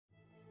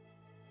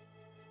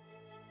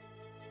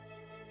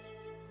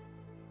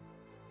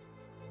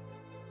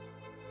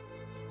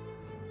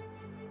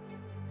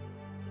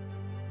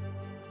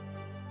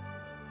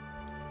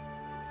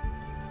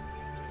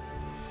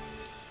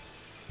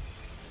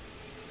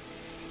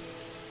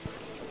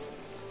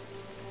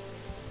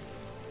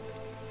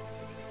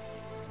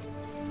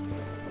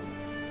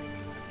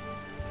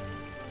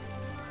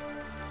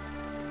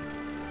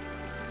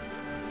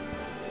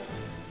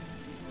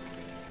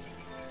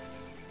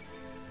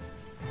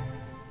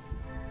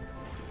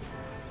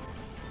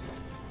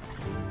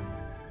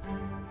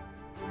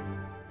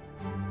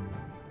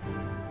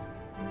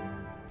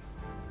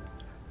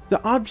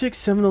The Object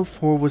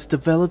 704 was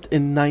developed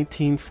in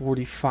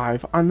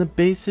 1945 on the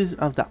basis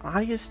of the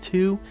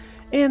IS-2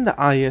 and the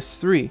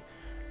IS-3.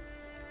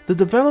 The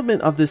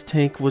development of this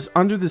tank was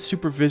under the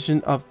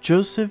supervision of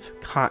Joseph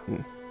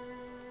Cotton.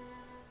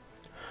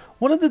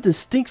 One of the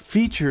distinct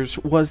features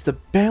was the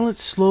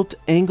balanced sloped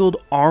angled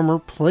armor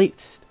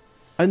plates.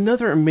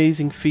 Another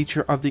amazing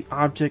feature of the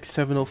Object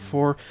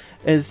 704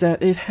 is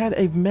that it had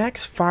a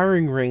max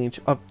firing range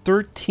of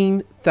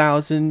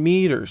 13,000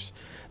 meters.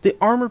 The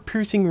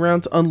armor-piercing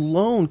rounds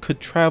alone could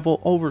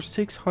travel over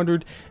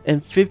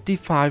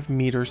 655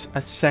 meters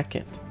a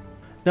second.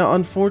 Now,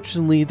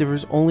 unfortunately, there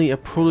was only a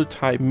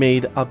prototype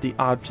made of the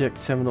Object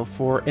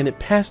 704, and it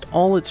passed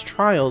all its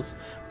trials,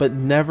 but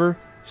never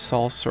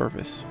saw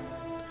service.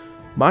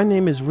 My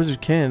name is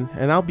WizardKen,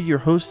 and I'll be your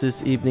host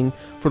this evening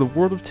for the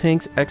World of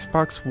Tanks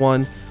Xbox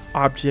One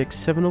Object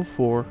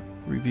 704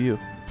 review.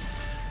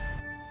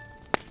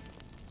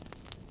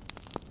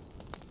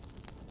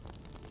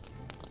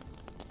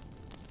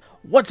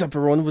 What's up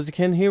everyone,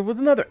 WizardKen here with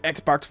another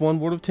Xbox One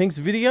World of Tanks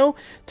video.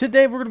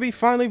 Today we're going to be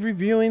finally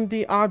reviewing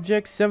the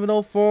Object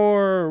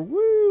 704.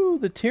 Woo!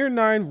 The Tier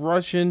 9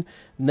 Russian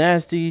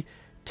nasty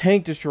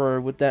tank destroyer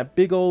with that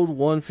big old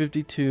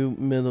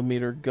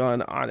 152mm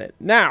gun on it.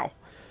 Now,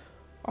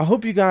 I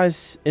hope you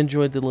guys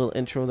enjoyed the little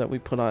intro that we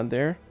put on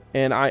there.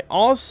 And I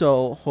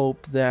also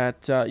hope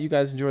that you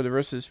guys enjoy the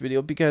rest of this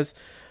video, because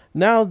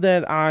now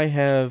that I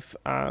have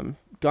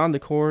gone to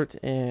court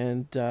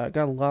and got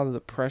a lot of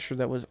the pressure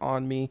that was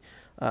on me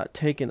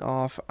taken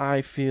off,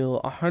 I feel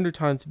 100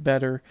 times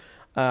better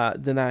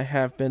than I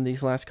have been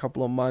these last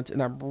couple of months,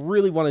 and I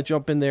really want to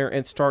jump in there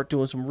and start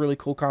doing some really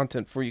cool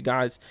content for you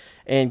guys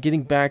and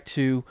getting back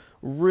to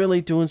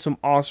really doing some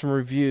awesome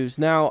reviews.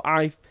 Now,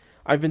 I've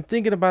been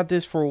thinking about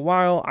this for a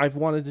while. I've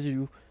wanted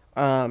to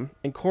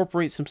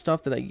incorporate some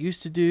stuff that I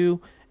used to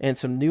do and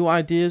some new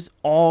ideas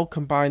all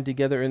combined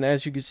together, and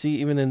as you can see,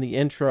 even in the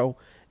intro,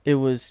 it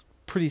was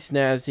pretty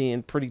snazzy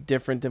and pretty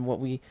different than what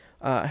we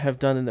have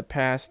done in the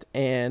past,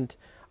 and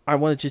I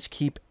want to just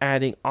keep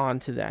adding on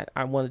to that.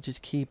 I want to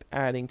just keep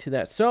adding to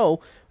that. So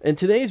in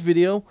today's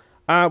video,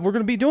 we're going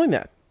to be doing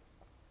that.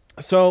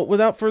 So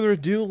without further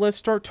ado, let's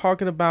start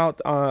talking about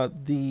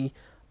the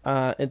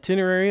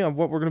itinerary of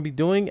what we're going to be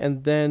doing,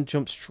 and then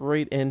jump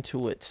straight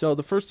into it. So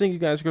the first thing you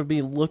guys are going to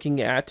be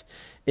looking at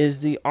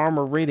is the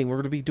armor rating. We're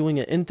going to be doing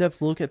an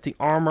in-depth look at the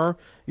armor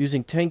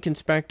using Tank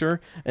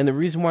Inspector, and the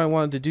reason why I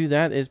wanted to do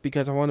that is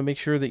because I want to make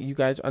sure that you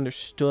guys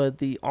understood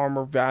the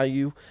armor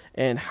value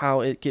and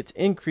how it gets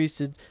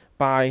increased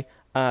by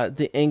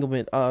the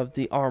anglement of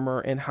the armor,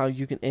 and how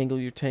you can angle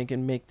your tank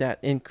and make that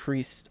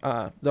increase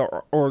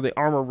the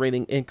armor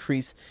rating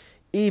increase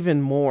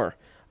even more.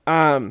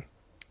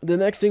 The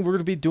next thing we're going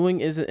to be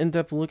doing is an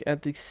in-depth look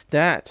at the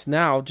stats.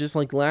 Now, just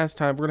like last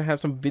time, we're going to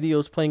have some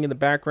videos playing in the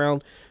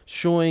background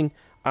showing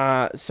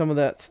some of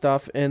that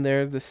stuff in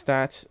there, the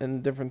stats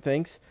and different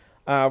things.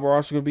 We're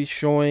also going to be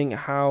showing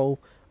how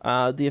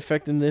the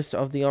effectiveness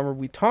of the armor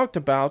we talked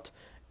about,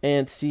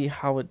 and see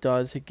how it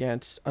does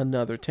against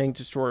another tank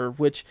destroyer,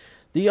 which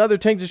the other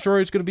tank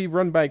destroyer is going to be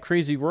run by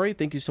Crazy Roy.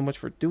 Thank you so much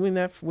for doing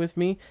that with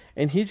me.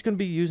 And he's going to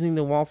be using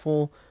the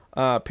Waffle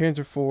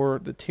Panzer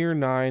IV, the Tier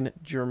 9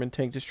 German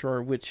tank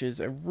destroyer, which is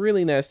a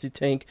really nasty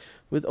tank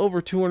with over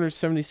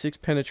 276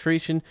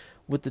 penetration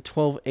with the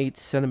 12.8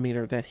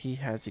 centimeter that he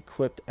has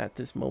equipped at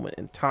this moment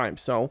in time.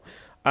 So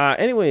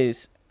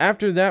anyways,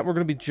 after that, we're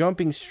going to be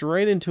jumping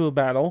straight into a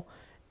battle,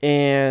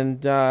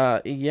 and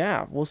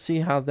yeah, we'll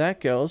see how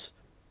that goes.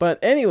 But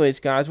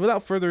anyways, guys,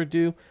 without further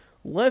ado,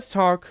 let's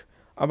talk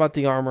about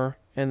the armor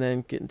and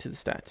then get into the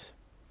stats.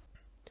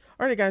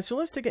 Alright guys, so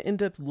let's take an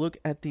in-depth look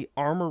at the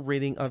armor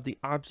rating of the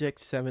Object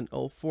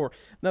 704.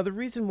 Now, the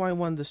reason why I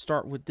wanted to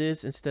start with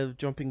this instead of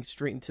jumping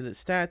straight into the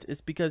stats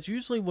is because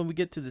usually when we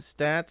get to the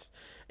stats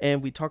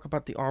and we talk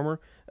about the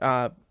armor,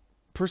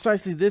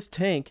 precisely this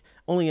tank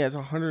only has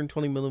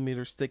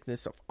 120mm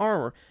thickness of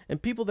armor, and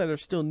people that are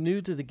still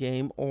new to the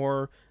game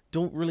or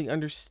don't really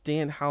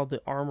understand how the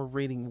armor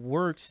rating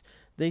works,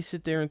 they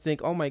sit there and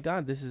think, oh my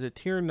god, this is a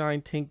Tier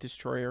 9 tank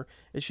destroyer.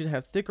 It should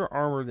have thicker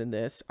armor than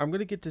this. I'm going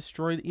to get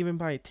destroyed even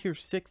by a Tier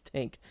 6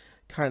 tank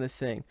kind of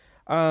thing.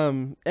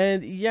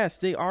 And yes,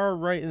 they are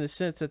right in the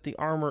sense that the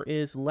armor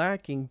is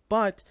lacking,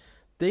 but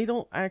they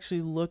don't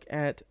actually look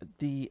at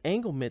the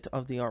anglement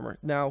of the armor.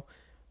 Now,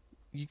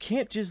 you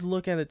can't just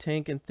look at a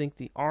tank and think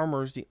the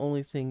armor is the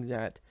only thing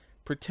that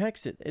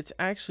protects it. It's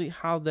actually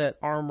how that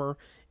armor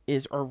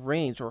is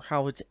arranged, or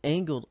how it's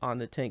angled on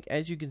the tank.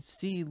 As you can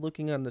see,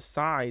 looking on the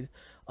side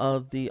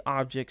of the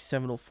Object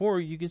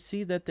 704, you can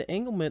see that the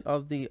anglement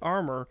of the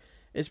armor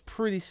is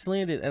pretty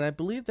slanted, and I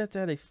believe that's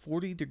at a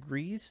 40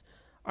 degrees.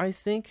 I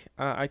think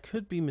I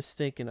could be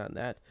mistaken on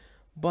that,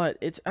 but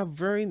it's a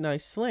very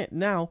nice slant.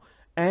 Now,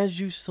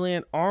 as you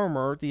slant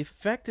armor, the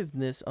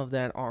effectiveness of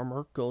that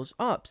armor goes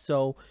up.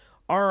 So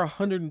our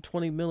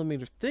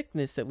 120mm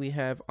thickness that we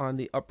have on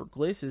the upper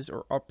glacis,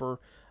 or upper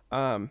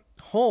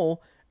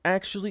hull,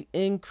 actually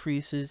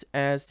increases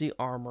as the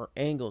armor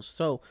angles.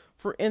 So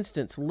for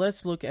instance,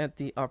 let's look at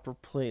the upper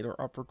plate or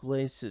upper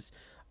glacis.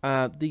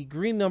 The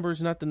green number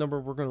is not the number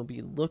we're going to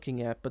be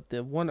looking at, but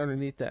the one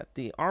underneath that,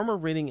 the armor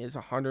rating is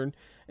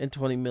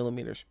 120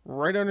 millimeters.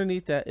 Right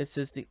underneath that, it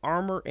says the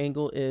armor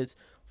angle is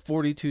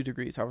 42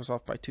 degrees. I was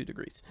off by 2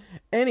 degrees.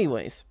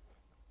 Anyways,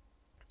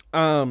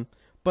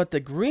 but the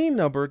green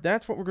number,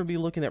 that's what we're going to be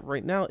looking at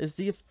right now, is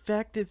the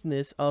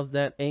effectiveness of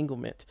that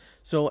anglement.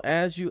 So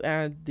as you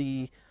add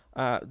the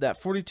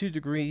that 42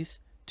 degrees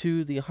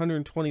to the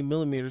 120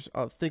 millimeters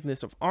of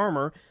thickness of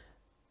armor,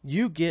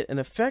 you get an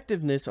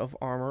effectiveness of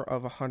armor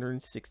of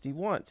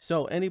 161.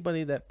 So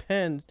anybody that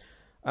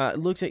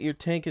looks at your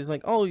tank is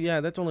like, oh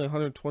yeah, that's only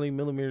 120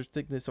 millimeters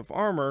thickness of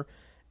armor,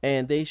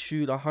 and they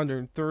shoot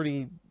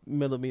 130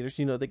 millimeters,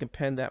 you know, they can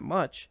pen that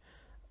much.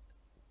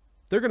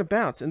 They're going to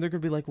bounce, and they're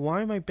going to be like,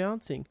 why am I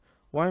bouncing?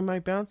 Why am I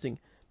bouncing?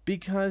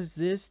 Because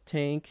this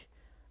tank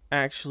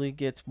actually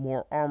gets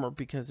more armor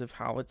because of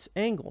how it's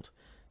angled.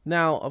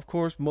 Now, of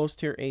course, most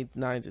tier 8,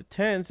 9s, and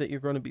 10s that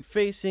you're going to be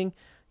facing,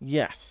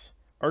 yes,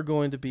 are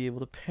going to be able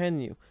to pen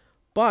you.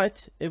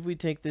 But if we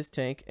take this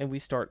tank and we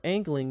start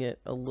angling it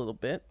a little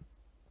bit,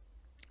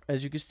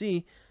 as you can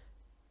see,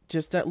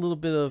 just that little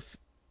bit of,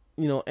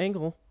 you know,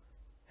 angle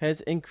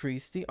has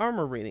increased the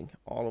armor rating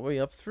all the way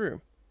up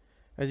through.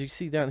 As you can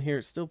see down here,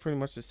 it's still pretty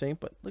much the same,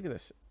 but look at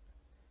this.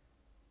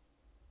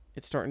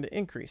 It's starting to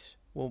increase.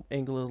 We'll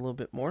angle it a little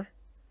bit more.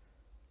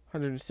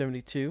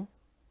 172.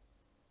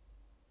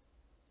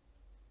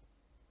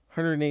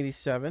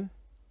 187.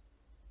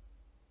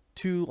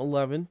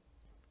 211.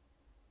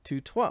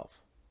 212.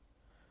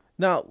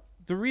 Now,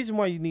 the reason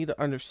why you need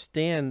to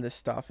understand this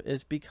stuff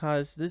is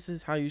because this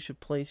is how you should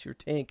place your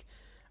tank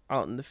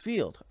out in the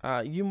field.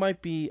 You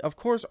might be, of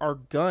course, our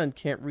gun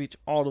can't reach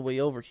all the way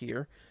over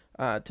here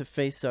to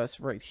face us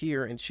right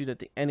here and shoot at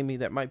the enemy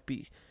that might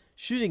be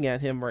shooting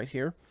at him right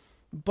here.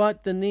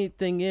 But the neat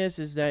thing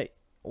is that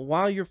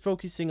while you're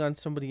focusing on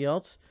somebody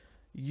else,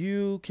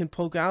 you can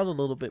poke out a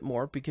little bit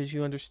more because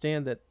you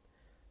understand that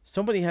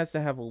somebody has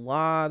to have a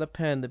lot of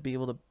pen to be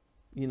able to,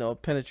 you know,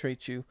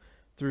 penetrate you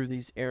through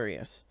these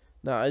areas.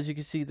 Now, as you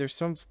can see, there's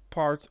some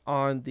parts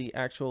on the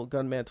actual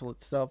gun mantle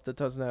itself that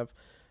doesn't have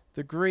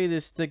the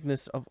greatest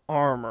thickness of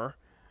armor,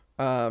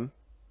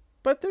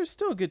 but there's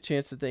still a good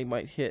chance that they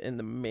might hit in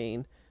the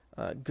main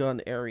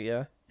gun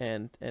area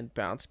and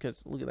bounce,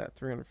 because look at that,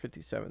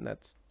 357.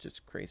 That's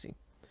just crazy.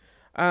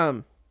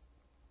 But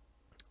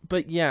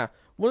yeah,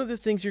 one of the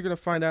things you're going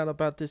to find out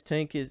about this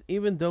tank is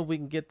even though we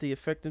can get the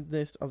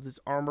effectiveness of this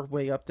armor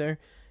way up there,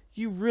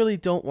 you really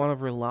don't want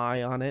to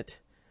rely on it.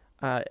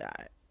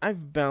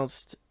 I've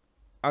bounced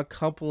a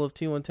couple of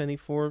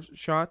T110E4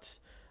 shots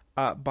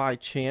by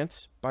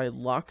chance, by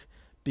luck,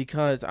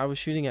 because I was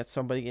shooting at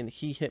somebody and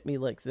he hit me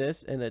like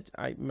this and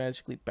I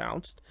magically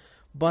bounced.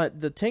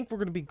 But the tank we're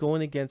going to be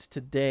going against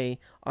today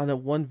on a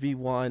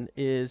 1v1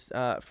 is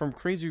from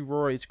Crazy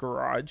Roy's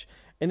garage,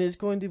 and is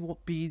going to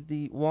be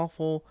the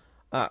Waffle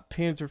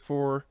Panzer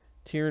IV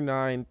Tier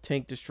 9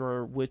 Tank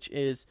Destroyer, which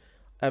is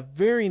a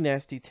very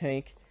nasty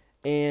tank,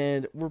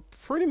 and we're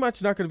pretty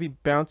much not going to be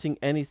bouncing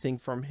anything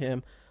from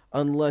him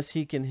unless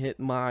he can hit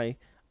my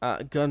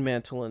gun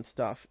mantle and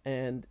stuff.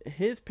 And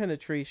his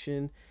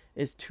penetration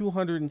is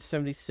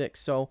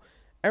 276, so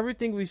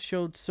everything we've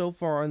showed so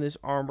far on this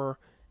armor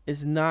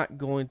is not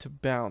going to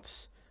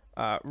bounce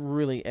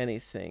really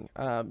anything.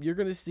 You're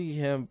going to see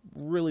him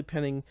really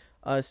penning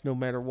us no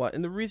matter what.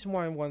 And the reason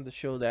why I wanted to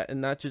show that and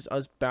not just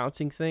us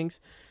bouncing things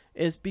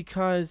is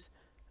because,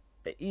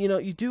 you know,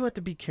 you do have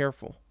to be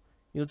careful.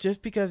 You know,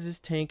 just because this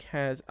tank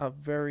has a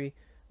very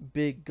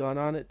big gun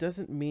on it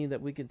doesn't mean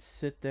that we can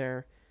sit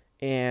there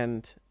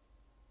and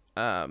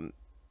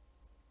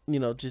you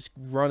know, just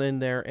run in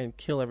there and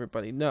kill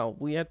everybody. No,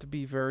 we have to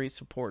be very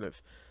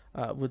supportive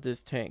with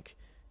this tank.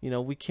 You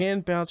know, we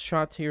can bounce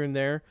shots here and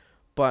there,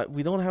 but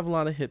we don't have a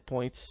lot of hit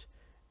points,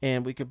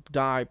 and we could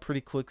die pretty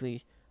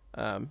quickly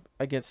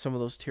against some of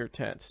those tier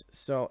 10s.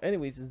 So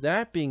anyways,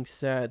 that being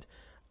said,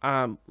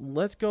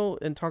 let's go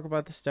and talk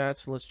about the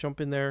stats. Let's jump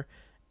in there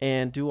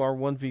and do our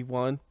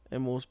 1v1,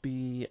 and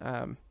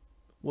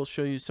we'll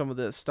show you some of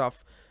the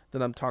stuff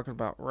that I'm talking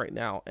about right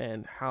now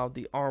and how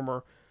the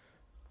armor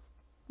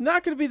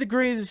not going to be the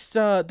greatest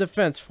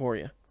defense for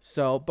you.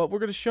 So, but we're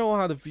going to show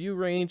how to view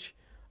range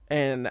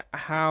and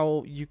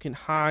how you can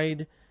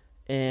hide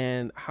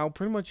and how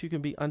pretty much you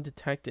can be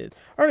undetected.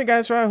 Alright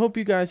guys, so I hope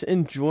you guys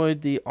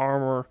enjoyed the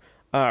armor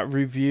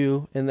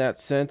review in that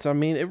sense. I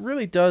mean, it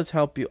really does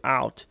help you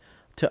out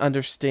to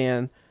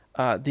understand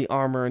the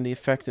armor and the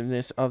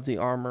effectiveness of the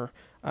armor,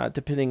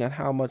 depending on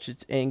how much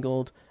it's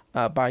angled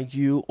by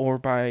you or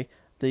by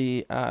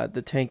the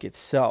tank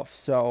itself.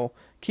 So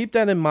keep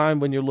that in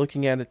mind when you're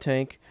looking at a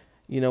tank.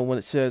 You know, when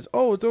it says,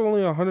 oh, it's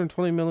only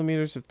 120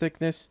 millimeters of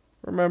thickness,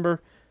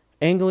 remember,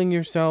 angling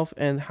yourself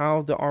and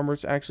how the armor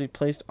is actually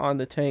placed on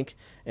the tank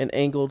and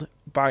angled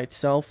by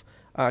itself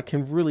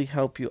can really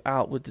help you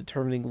out with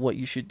determining what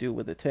you should do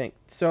with the tank.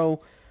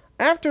 So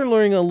after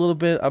learning a little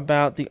bit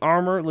about the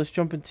armor, let's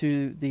jump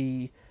into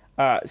the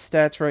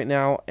stats right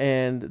now,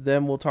 and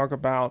then we'll talk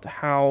about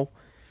how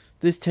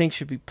this tank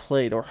should be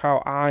played, or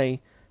how I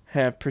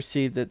have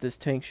perceived that this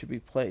tank should be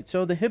played.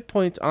 So the hit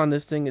points on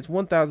this thing is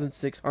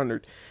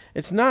 1,600.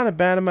 It's not a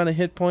bad amount of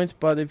hit points,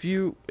 but if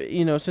you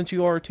know, since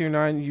you are a tier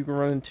 9, you can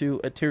run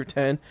into a tier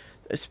 10,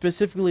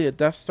 specifically a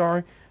Death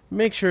Star.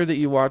 Make sure that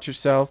you watch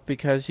yourself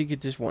because he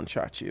could just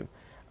one-shot you.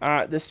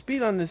 The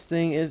speed on this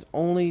thing is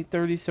only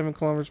 37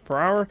 kilometers per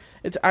hour.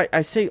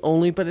 I say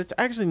only, but it's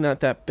actually not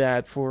that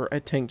bad for a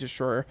tank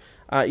destroyer.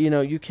 You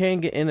know, you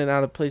can get in and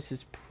out of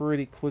places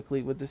pretty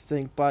quickly with this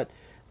thing, but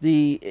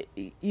the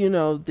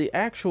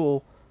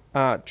actual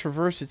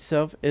traverse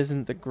itself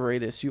isn't the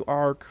greatest. You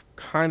are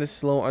kind of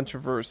slow on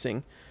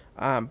traversing,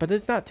 but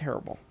it's not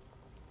terrible.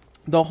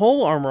 The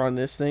whole armor on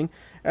this thing,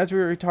 as we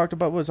already talked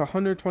about, was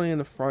 120 on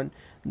the front,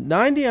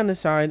 90 on the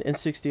side, and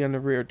 60 on the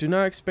rear. Do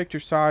not expect your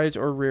sides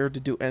or rear to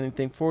do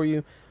anything for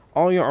you.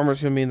 All your armor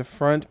is going to be in the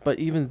front, but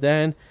even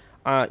then,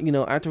 you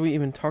know, after we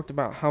even talked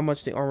about how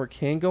much the armor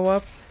can go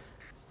up,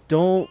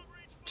 don't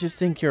just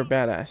think you're a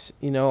badass.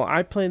 You know,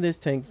 I play this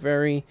tank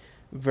very,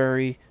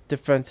 very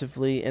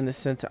defensively in the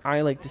sense that I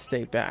like to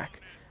stay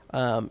back.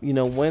 You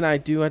know, when I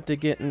do have to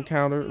get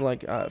encounter,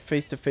 like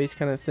face-to-face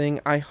kind of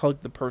thing, I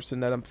hug the person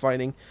that I'm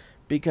fighting,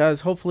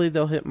 because hopefully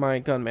they'll hit my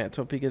gun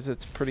mantle because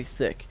it's pretty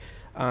thick.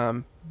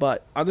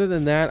 But other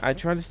than that, I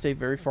try to stay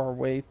very far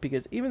away,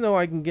 because even though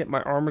I can get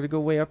my armor to go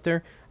way up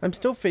there, I'm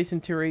still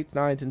facing tier 8s,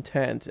 9s, and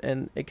 10s,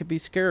 and it could be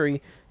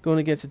scary going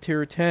against a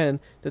tier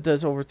 10 that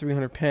does over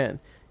 300 pen.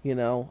 You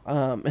know,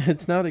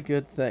 it's not a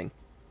good thing.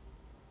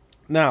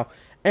 Now,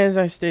 as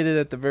I stated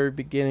at the very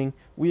beginning,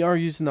 we are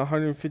using the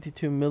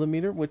 152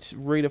 millimeter, which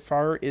rate of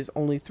fire is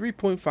only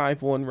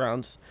 3.51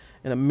 rounds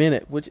in a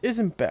minute, which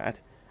isn't bad.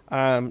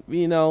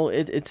 You know,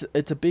 it's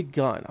a big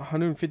gun.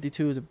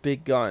 152 is a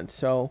big gun.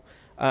 So,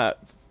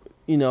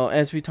 you know,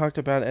 as we talked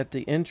about at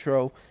the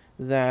intro,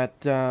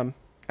 that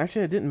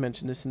actually I didn't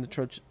mention this in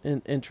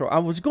the intro. I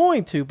was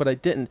going to, but I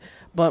didn't.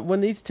 But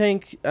when these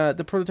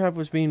the prototype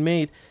was being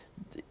made,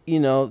 you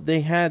know,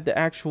 they had the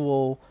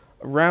actual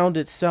round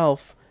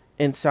itself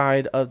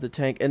inside of the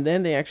tank, and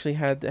then they actually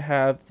had to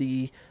have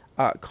the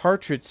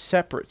cartridge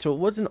separate, so it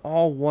wasn't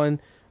all one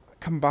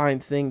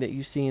combined thing that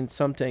you see in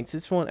some tanks.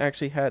 This one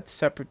actually had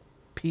separate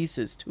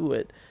pieces to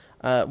it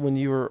when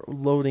you were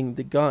loading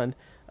the gun.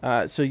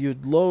 So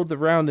you'd load the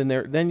round in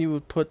there, then you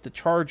would put the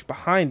charge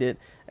behind it,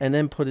 and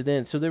then put it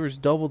in. So there was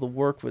double the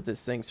work with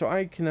this thing. So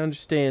I can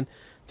understand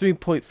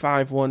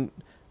 3.51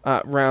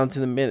 rounds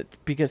in a minute,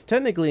 because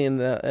technically in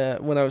the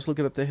when I was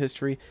looking up the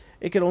history,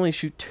 it could only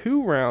shoot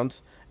 2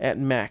 rounds at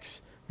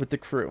max with the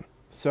crew.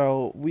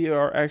 So we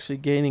are actually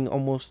gaining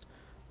almost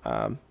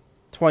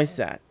twice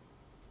that.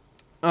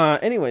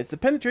 Anyways, the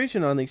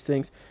penetration on these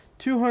things,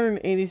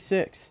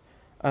 286,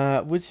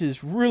 which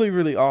is really,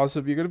 really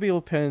awesome. You're going to be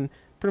able to pen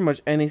pretty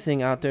much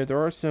anything out there.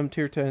 There are some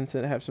tier 10s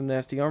that have some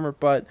nasty armor,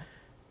 but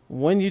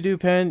when you do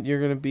pen, you're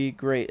going to be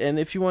great. And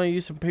if you want to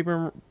use some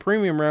paper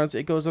premium rounds,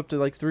 it goes up to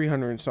like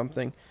 300 and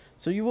something.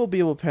 So you will be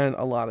able to pen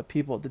a lot of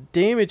people. The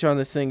damage on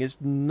this thing is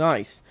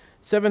nice.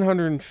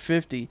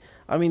 750.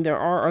 I mean, there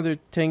are other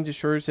tank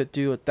destroyers that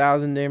do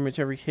 1,000 damage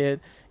every hit.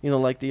 You know,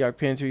 like the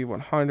Panzer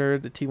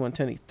E100, the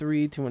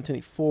T110E3,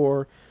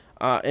 T110E4,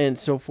 and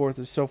so forth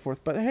and so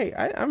forth. But hey,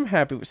 I'm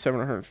happy with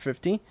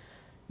 750.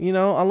 You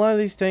know, a lot of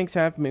these tanks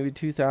have maybe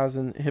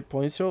 2,000 hit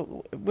points.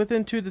 So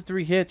within 2 to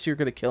 3 hits, you're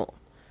going to kill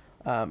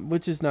them.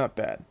 Which is not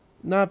bad.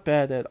 Not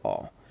bad at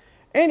all.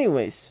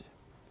 Anyways,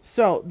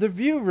 so the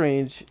view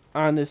range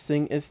on this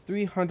thing is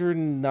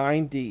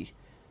 390.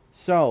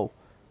 So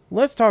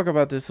let's talk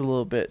about this a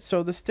little bit.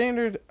 So the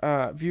standard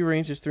view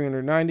range is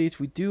 390.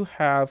 We do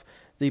have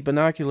the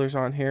binoculars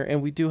on here,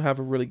 and we do have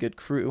a really good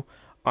crew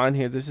on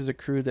here. This is a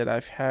crew that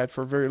I've had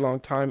for a very long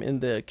time in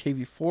the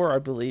KV4, I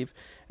believe,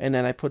 and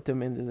then I put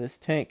them into this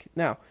tank.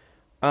 Now,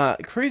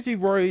 Crazy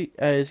Roy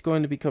is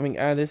going to be coming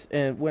at us,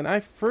 and when I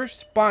first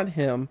spot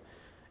him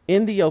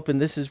in the open,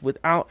 this is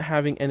without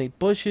having any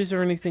bushes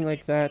or anything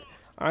like that,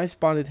 I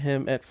spotted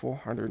him at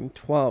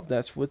 412.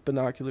 That's with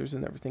binoculars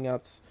and everything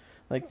else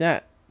like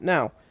that.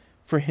 Now,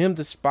 for him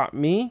to spot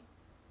me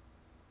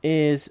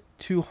is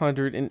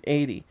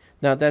 280.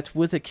 Now, that's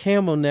with a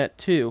camo net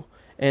too,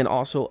 and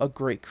also a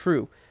great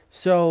crew.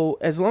 So,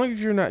 as long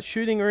as you're not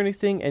shooting or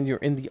anything and you're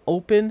in the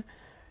open,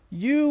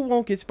 you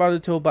won't get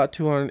spotted till about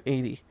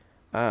 280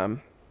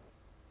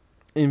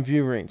 in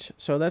view range.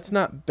 So, that's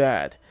not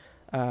bad.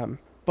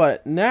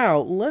 But now,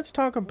 let's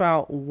talk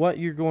about what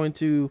you're going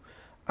to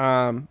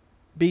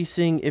be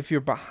seeing if you're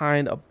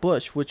behind a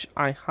bush, which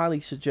I highly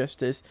suggest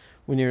this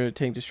when you're a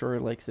tank destroyer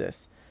like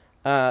this.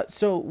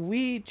 So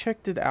we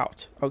checked it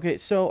out. Okay,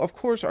 so of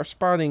course our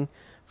spotting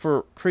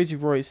for Crazy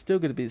Roy is still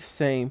going to be the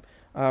same.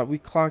 We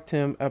clocked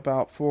him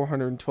about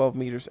 412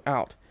 meters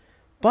out.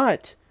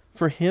 But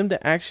for him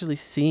to actually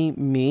see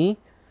me,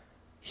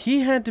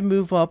 he had to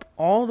move up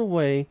all the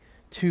way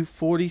to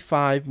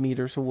 45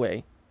 meters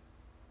away.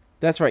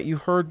 That's right, you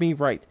heard me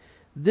right.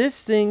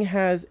 This thing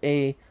has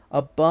a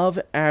above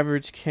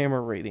average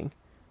camera rating,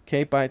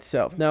 okay, by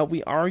itself. Now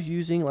we are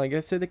using, like I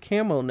said, a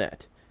camo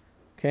net,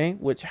 okay,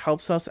 which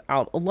helps us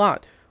out a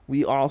lot.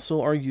 We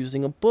also are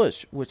using a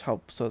bush, which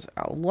helps us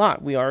out a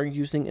lot. We are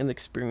using an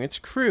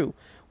experienced crew,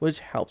 which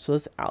helps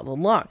us out a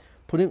lot.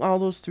 Putting all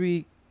those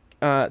three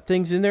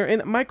things in there,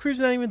 and my crew's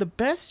not even the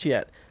best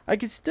yet. I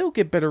could still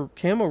get better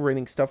camo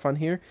rating stuff on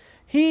here.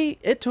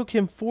 It took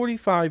him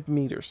 45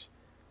 meters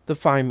to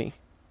find me,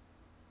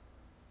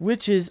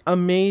 which is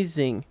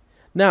amazing.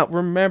 Now,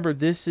 remember,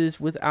 this is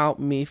without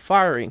me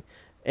firing.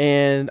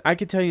 And I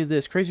can tell you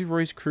this, Crazy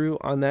Roy's crew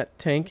on that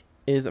tank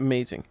is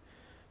amazing.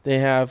 They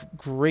have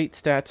great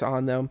stats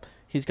on them.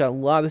 He's got a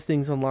lot of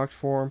things unlocked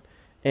for him.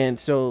 And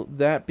so,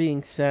 that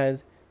being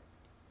said,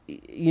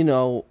 you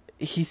know,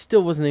 he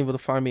still wasn't able to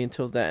find me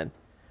until then.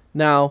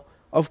 Now,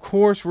 of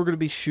course, we're going to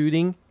be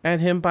shooting at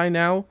him by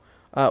now,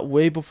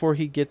 way before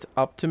he gets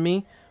up to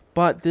me.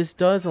 But this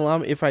does allow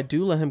me, if I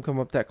do let him come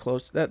up that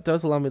close, that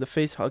does allow me to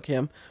face hug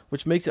him,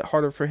 which makes it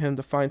harder for him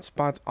to find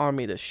spots on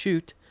me to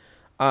shoot.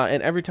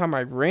 And every time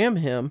I ram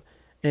him,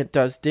 it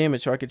does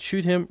damage. So I could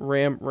shoot him,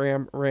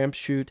 ram,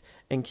 shoot,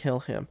 and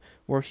kill him.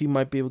 Where he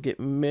might be able to get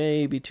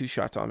maybe 2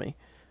 shots on me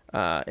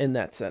in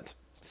that sense.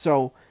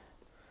 So,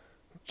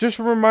 just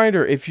a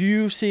reminder, if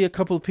you see a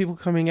couple of people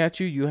coming at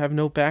you, you have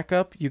no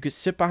backup, you could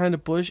sit behind a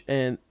bush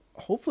and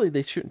hopefully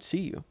they shouldn't see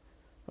you.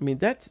 I mean,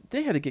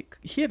 he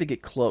had to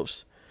get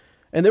close.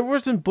 And there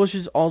wasn't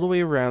bushes all the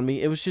way around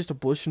me. It was just a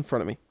bush in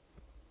front of me.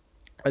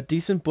 A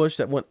decent bush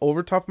that went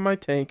over top of my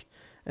tank,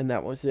 and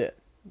that was it.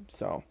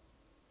 So,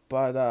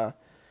 but,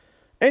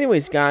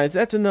 anyways, guys,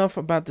 that's enough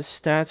about the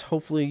stats.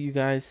 Hopefully you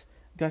guys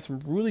got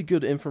some really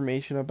good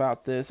information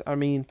about this. I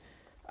mean,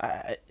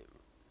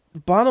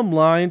 bottom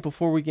line,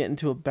 before we get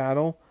into a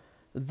battle,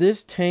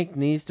 this tank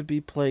needs to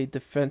be played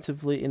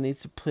defensively. It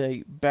needs to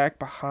play back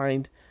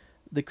behind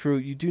the crew.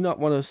 You do not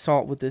want to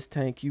assault with this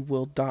tank. You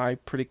will die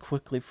pretty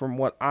quickly from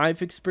what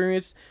I've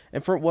experienced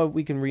and from what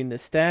we can read in the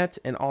stats,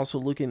 and also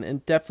looking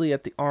in depthly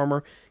at the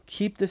armor.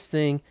 Keep this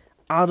thing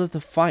out of the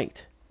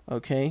fight,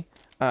 okay?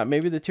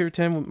 Maybe the tier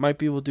 10 might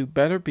be able to do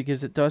better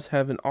because it does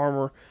have an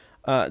armor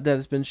that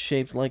has been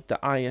shaped like the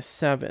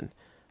IS-7.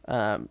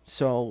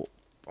 So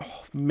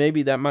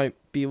maybe that might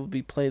be able to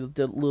be played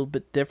a little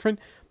bit different.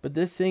 But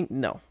this thing,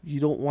 no, you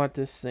don't want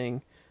this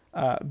thing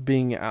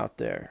being out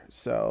there.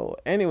 So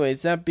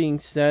anyways, that being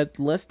said,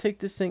 let's take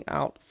this thing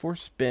out for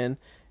spin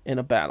in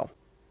a battle.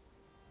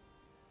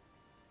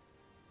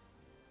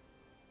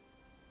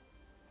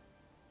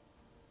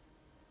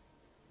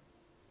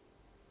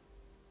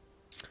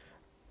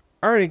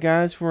 Alrighty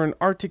guys, we're in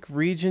Arctic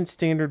region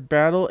standard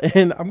battle,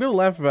 and I'm gonna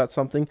laugh about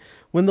something.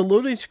 When the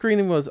loading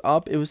screen was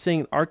up, it was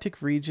saying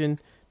Arctic region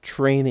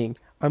training.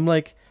 I'm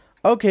like,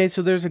 okay,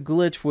 so there's a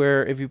glitch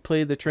where if you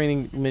play the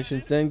training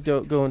missions, then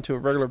go into a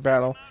regular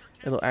battle,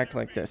 it'll act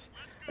like this.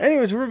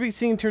 Anyways, we're going to be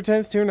seeing tier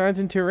 10s, tier 9s,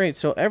 and tier 8s.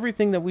 So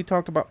everything that we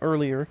talked about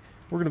earlier,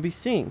 we're going to be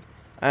seeing.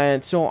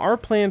 And so our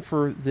plan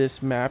for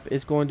this map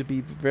is going to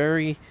be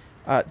very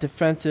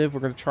defensive. We're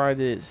going to try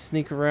to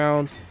sneak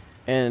around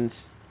and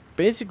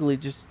basically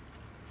just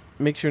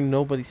make sure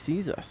nobody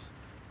sees us,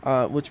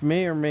 which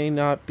may or may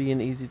not be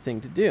an easy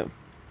thing to do.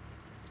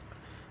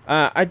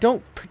 I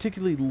don't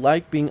particularly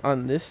like being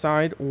on this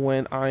side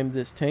when I'm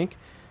this tank,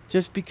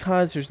 just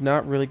because there's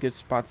not really good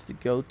spots to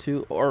go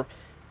to, or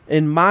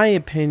in my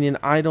opinion,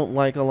 I don't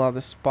like a lot of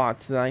the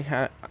spots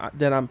that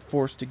I'm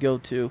forced to go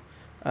to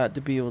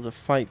be able to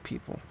fight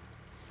people.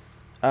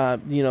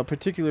 You know,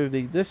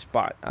 particularly this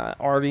spot,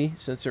 Artie,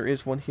 since there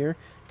is one here,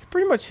 can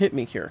pretty much hit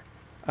me here,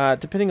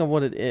 depending on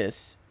what it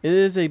is. It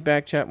is a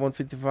back chat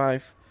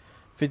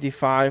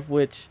 155,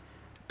 which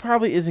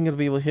probably isn't going to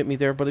be able to hit me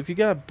there, but if you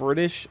got a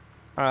British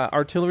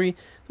artillery,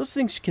 those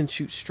things can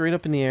shoot straight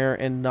up in the air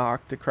and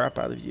knock the crap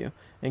out of you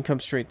and come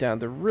straight down.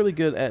 They're really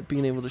good at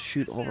being able to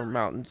shoot over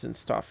mountains and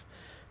stuff.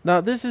 Now,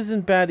 this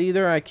isn't bad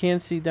either. I can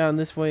see down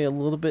this way a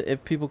little bit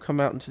if people come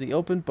out into the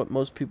open, but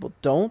most people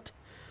don't.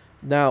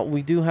 Now,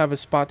 we do have a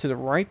spot to the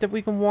right that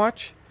we can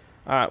watch,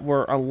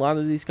 where a lot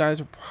of these guys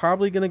are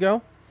probably going to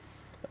go.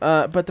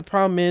 But the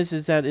problem is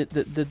that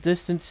the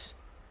distance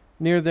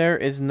near there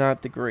is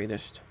not the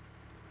greatest.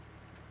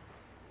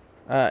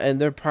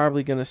 And they're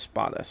probably going to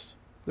spot us.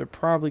 They're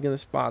probably going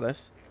to spot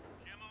us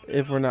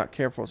if we're not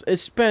careful.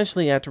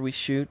 Especially after we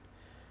shoot.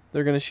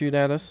 They're going to shoot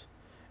at us.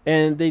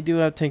 And they do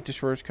have tank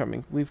destroyers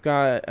coming. We've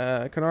got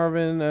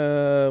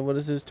Carnarvon, what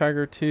is this,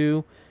 Tiger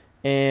 2,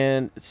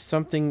 and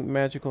something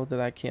magical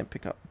that I can't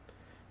pick up.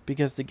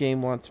 Because the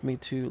game wants me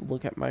to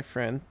look at my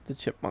friend, the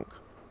chipmunk.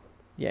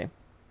 Yay.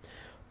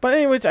 But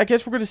anyways, I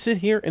guess we're going to sit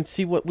here and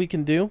see what we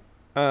can do.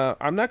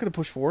 I'm not going to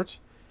push forwards.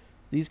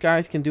 These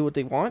guys can do what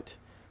they want.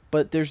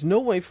 But there's no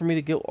way for me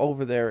to go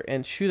over there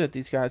and shoot at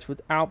these guys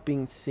without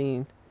being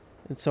seen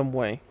in some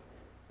way.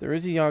 There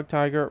is a Yog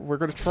Tiger. We're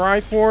going to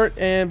try for it,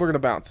 and we're going to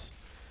bounce.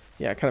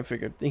 Yeah, I kind of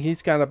figured.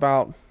 He's got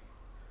about...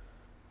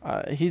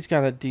 he's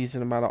got a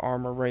decent amount of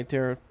armor right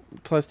there.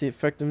 Plus, the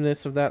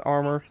effectiveness of that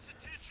armor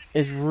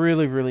is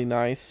really, really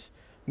nice.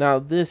 Now,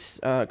 this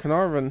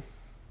Carnarvon,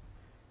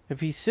 if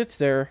he sits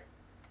there,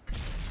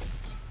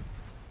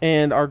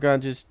 and our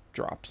gun just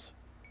drops.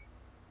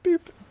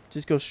 Boop.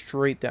 Just goes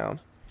straight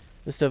down.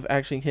 Instead of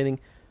actually hitting.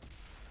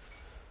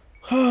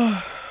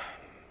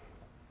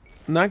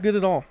 Not good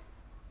at all.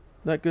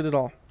 Not good at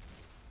all.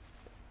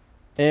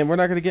 And we're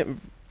not going to get...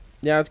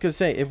 Yeah, I was going to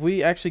say, if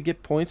we actually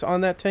get points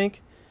on that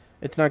tank,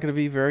 it's not going to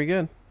be very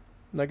good.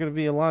 Not going to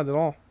be a lot at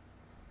all.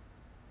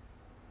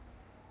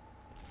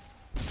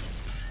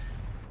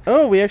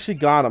 Oh, we actually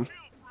got him.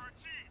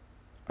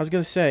 I was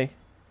going to say,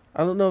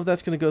 I don't know if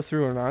that's going to go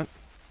through or not.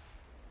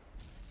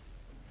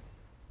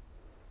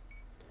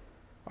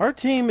 Our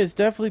team is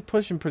definitely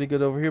pushing pretty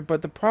good over here,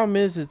 but the problem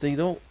is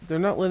they're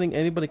not letting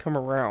anybody come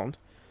around,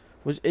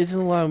 which isn't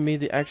allowing me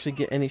to actually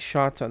get any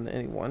shots on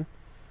anyone.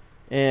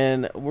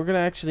 And we're going to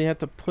actually have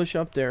to push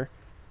up there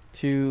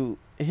to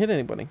hit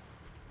anybody.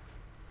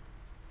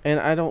 And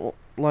I don't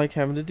like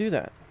having to do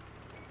that.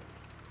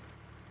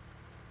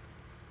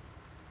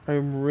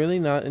 I'm really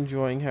not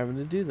enjoying having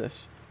to do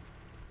this.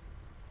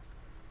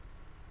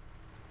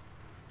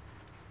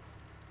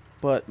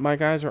 But my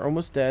guys are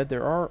almost dead.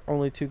 There are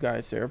only 2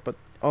 guys there, but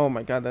oh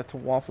my god, that's a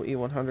Waffle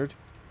E100.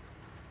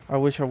 I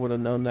wish I would have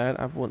known that.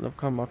 I wouldn't have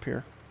come up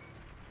here.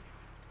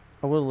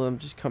 I would have let him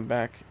just come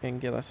back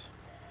and get us.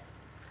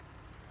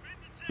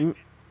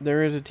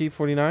 There is a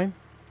T-49.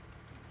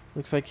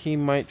 Looks like he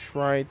might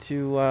try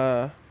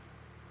to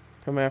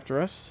come after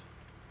us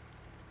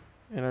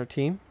and our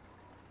team.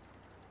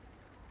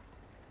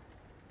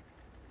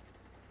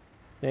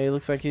 Yeah, he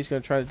looks like he's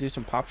going to try to do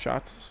some pop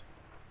shots.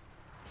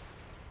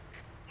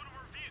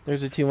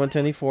 There's a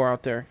T-110E4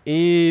 out there.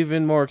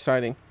 Even more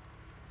exciting.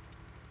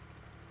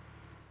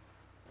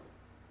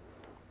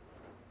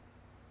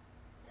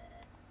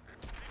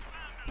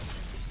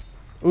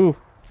 Ooh,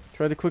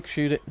 tried to quick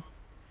shoot it.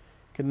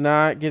 Could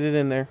not get it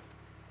in there.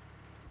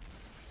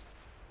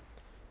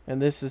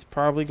 And this is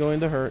probably going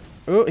to hurt.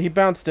 Oh, he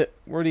bounced it.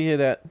 Where did he hit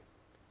at?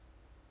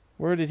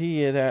 Where did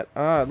he hit at?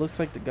 Ah, it looks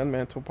like the gun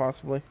mantle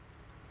possibly.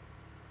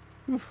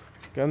 Whew.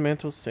 Gun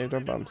mantle saved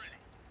our bums.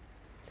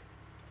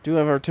 Do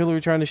have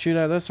artillery trying to shoot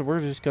at us, so we're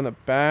just going to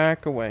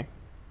back away.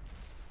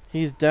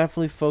 He's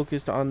definitely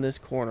focused on this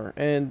corner.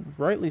 And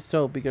rightly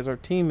so, because our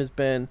team has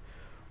been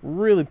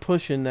really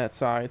pushing that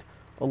side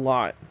a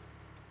lot.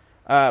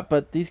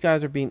 But these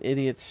guys are being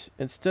idiots.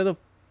 Instead of,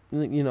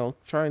 you know,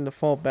 trying to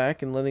fall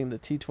back and letting the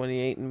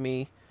T-28 and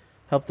me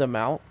help them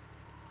out,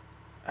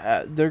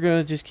 they're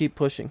going to just keep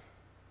pushing.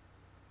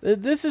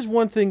 This is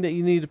one thing that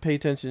you need to pay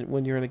attention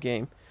when you're in a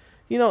game.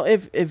 You know,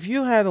 if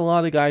you had a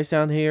lot of guys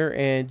down here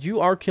and you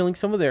are killing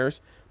some of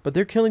theirs, but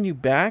they're killing you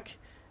back,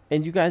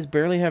 and you guys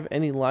barely have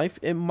any life,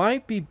 it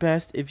might be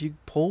best if you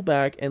pull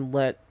back and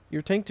let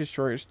your tank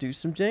destroyers do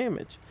some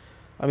damage.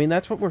 I mean,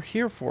 that's what we're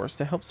here for, is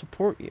to help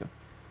support you,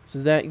 so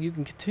that you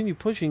can continue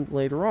pushing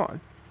later on.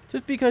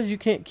 Just because you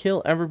can't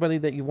kill everybody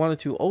that you wanted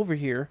to over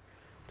here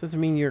doesn't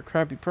mean you're a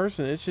crappy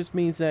person. It just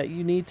means that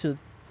you need to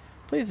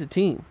play as a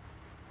team.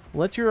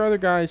 Let your other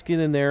guys get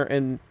in there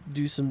and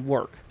do some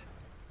work.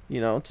 You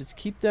know, just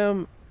keep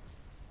them,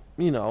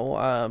 you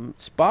know,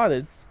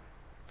 spotted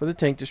for the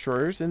tank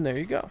destroyers, and there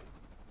you go.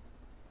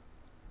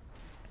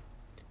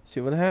 See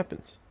what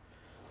happens.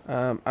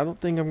 I don't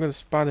think I'm going to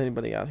spot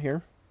anybody out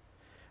here.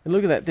 And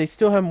look at that. They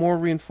still have more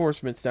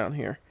reinforcements down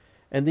here.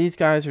 And these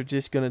guys are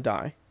just going to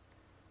die.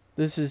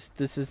 This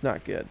is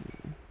not good.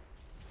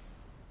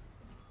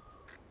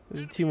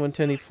 There's a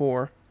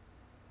T-110E4.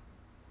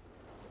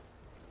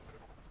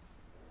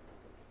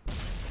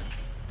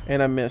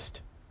 And I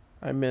missed.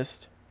 I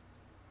missed.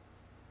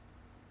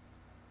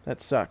 That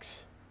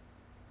sucks.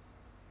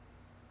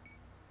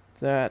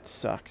 That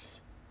sucks.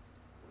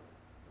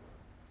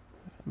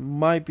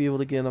 Might be able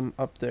to get him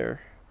up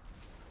there.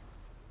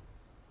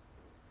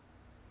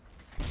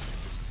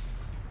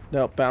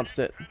 Nope, bounced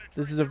it.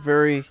 This is a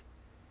very...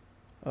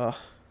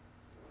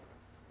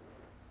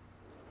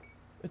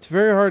 It's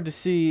very hard to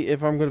see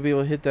if I'm going to be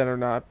able to hit that or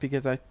not,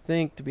 because I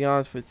think, to be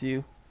honest with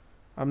you,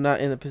 I'm not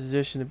in a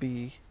position to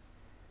be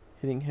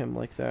hitting him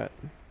like that.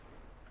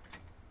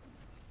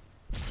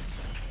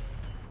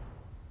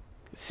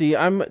 See,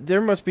 there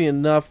must be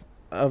enough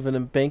of an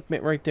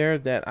embankment right there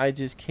that I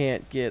just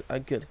can't get a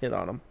good hit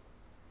on him.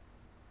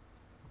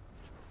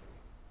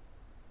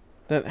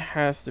 That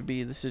has to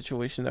be the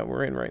situation that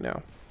we're in right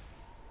now.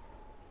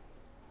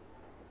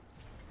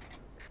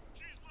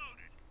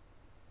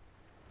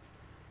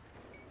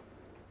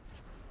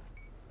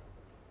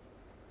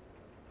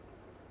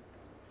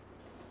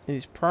 And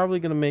he's probably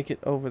going to make it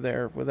over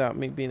there without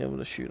me being able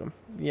to shoot him.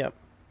 Yep.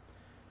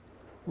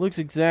 Looks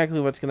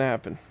exactly what's going to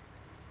happen.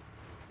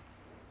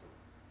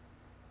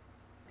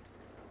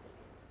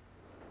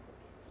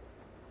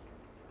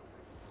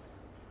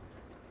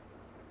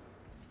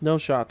 No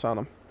shots on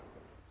him.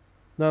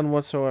 None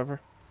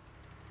whatsoever.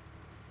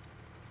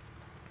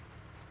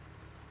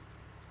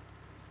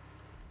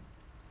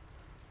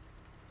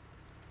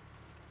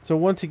 So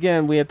once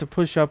again, we have to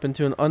push up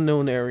into an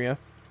unknown area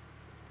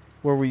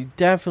where we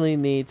definitely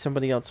need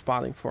somebody else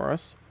spotting for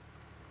us.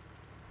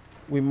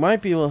 We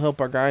might be able to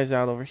help our guys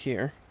out over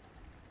here.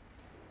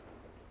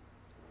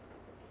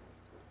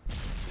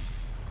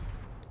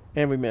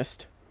 And we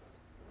missed.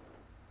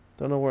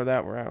 Don't know where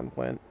that round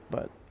went,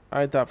 but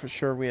I thought for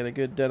sure we had a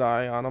good dead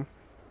eye on him.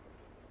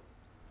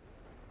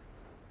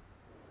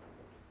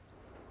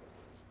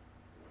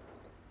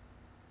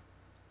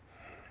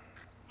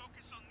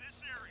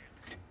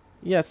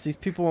 Yes, these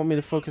people want me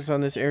to focus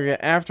on this area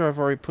after I've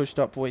already pushed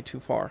up way too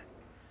far.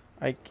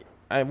 I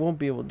won't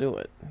be able to do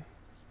it.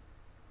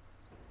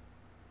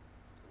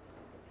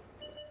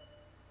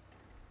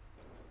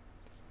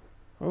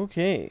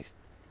 Okay.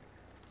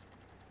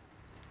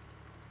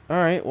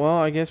 Alright, well,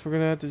 I guess we're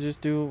going to have to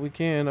just do what we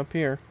can up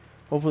here.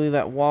 Hopefully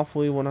that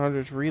Waffle E100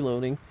 is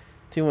reloading.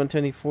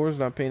 T110E4 is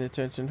not paying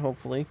attention,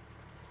 hopefully.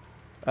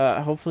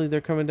 Hopefully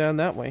they're coming down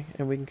that way,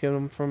 and we can kill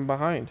them from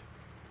behind.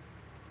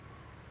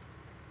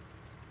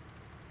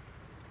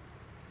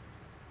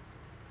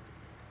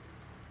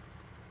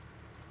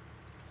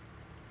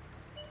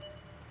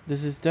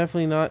 This is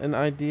definitely not an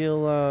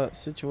ideal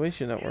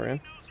situation that we're in.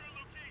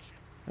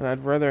 And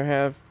I'd rather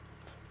have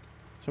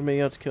somebody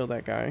else kill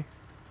that guy.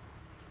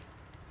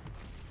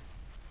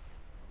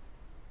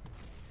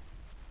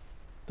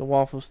 The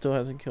Waffle still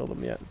hasn't killed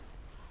him yet.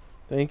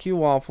 Thank you,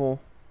 Waffle.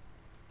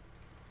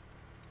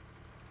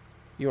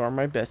 You are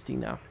my bestie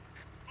now.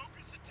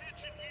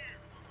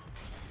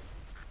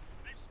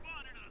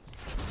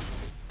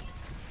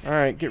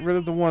 Alright, get rid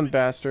of the one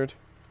bastard.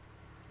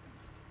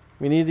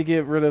 We need to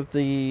get rid of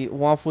the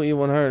Waffle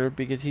E100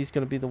 because he's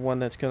going to be the one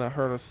that's going to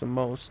hurt us the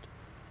most,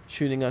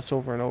 shooting us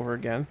over and over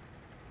again.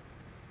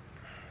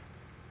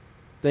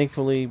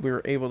 Thankfully, we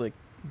were able to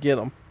get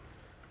him,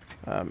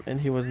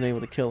 and he wasn't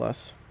able to kill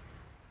us.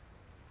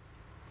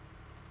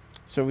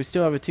 So we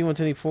still have a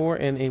T110E4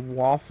 and a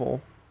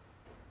Waffle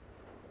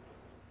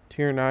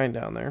Tier 9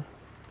 down there.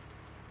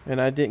 And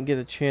I didn't get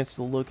a chance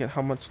to look at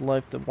how much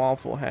life the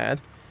Waffle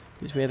had,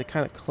 because we had to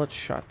kind of clutch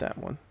shot that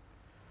one.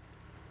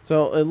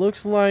 So it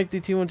looks like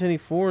the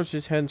T110E4 is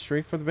just heading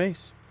straight for the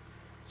base.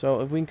 So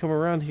if we can come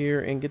around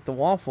here and get the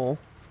Waffle,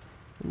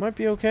 it might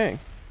be okay.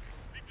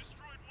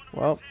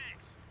 Well,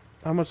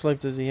 how much life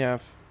does he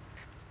have?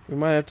 We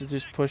might have to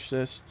just push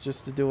this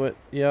just to do it.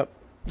 Yep,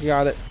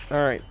 got it.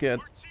 Alright, good.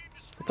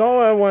 That's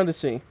all I wanted to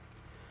see.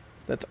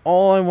 That's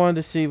all I wanted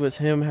to see was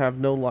him have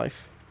no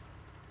life.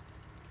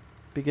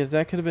 Because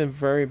that could have been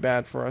very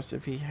bad for us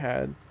if he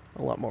had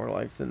a lot more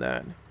life than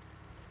that.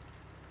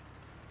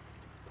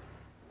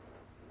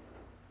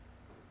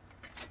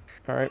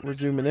 Alright, we're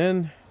zooming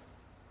in.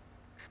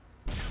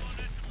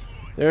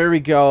 There we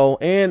go.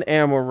 And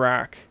ammo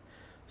rack.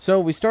 So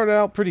we started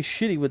out pretty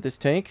shitty with this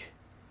tank.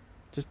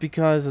 Just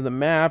because of the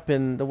map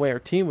and the way our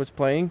team was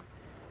playing.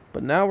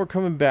 But now we're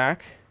coming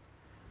back.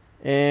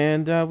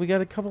 And we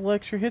got a couple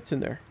extra hits in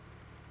there.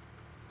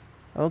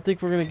 I don't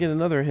think we're going to get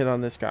another hit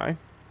on this guy.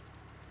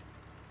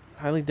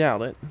 Highly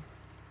doubt it.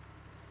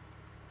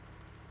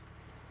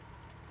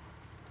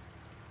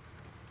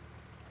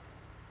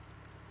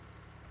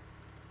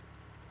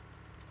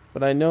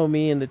 But I know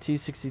me and the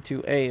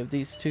T62A, if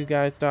these two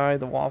guys die,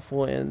 the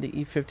Waffle and the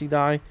E50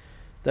 die,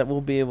 that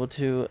we'll be able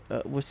to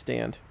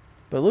withstand.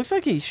 But it looks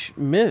like he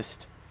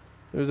missed.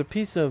 There was a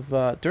piece of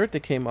dirt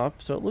that came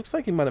up, so it looks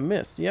like he might have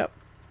missed. Yep.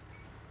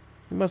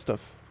 He must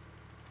have.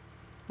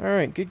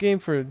 Alright, good game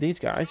for these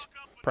guys.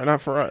 Probably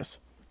not for us.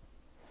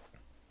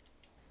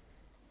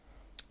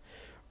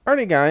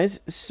 Alrighty, guys.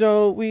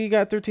 So we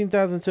got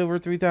 13,000 silver,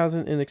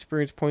 3,000 in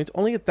experience points.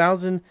 Only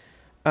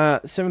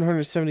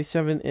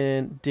 1,777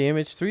 in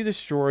damage, 3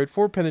 destroyed,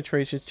 4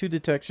 penetrations, 2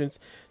 detections,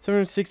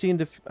 760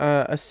 in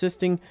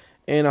assisting,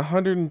 and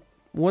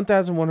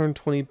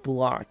 1,120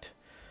 blocked.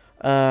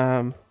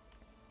 And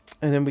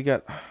then we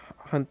got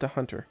Hunt the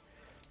Hunter,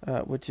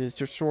 which is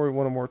destroy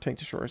one or more tank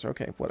destroyers.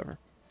 Okay, whatever.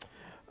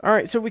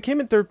 Alright, so we came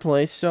in 3rd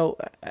place. So,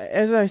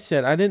 as I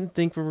said, I didn't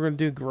think we were going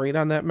to do great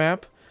on that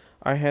map.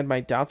 I had my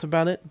doubts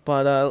about it.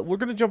 But we're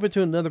going to jump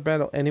into another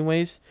battle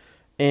anyways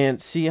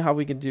and see how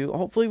we can do.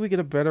 Hopefully we get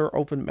a better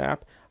open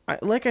map.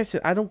 Like I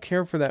said, I don't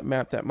care for that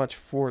map that much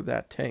for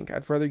that tank.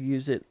 I'd rather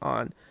use it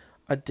on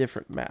a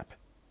different map.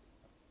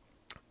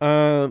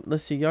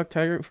 Let's see, Yuck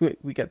Tiger,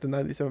 we got the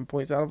 97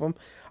 points out of him.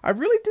 I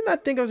really did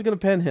not think I was going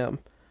to pen him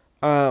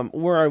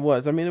where I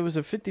was. I mean, it was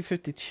a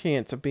 50-50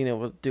 chance of being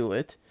able to do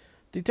it.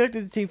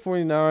 Detected the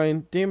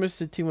T49, damaged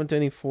the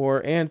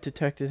T110E4, and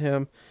detected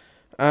him.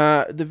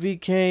 The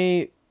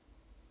VK,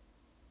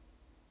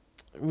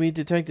 we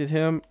detected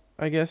him,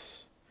 I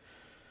guess.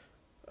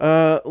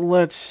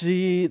 Let's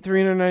see,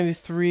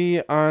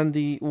 393 on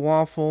the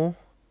Waffle,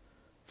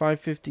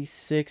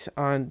 556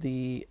 on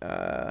the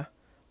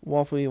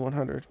Waffle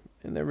E100,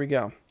 and there we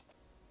go.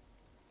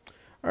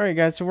 Alright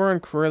guys, so we're on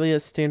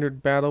Corellia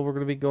Standard Battle. We're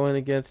going to be going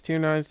against Tier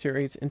 9s, Tier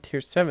 8s, and Tier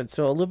 7s,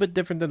 so a little bit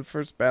different than the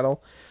first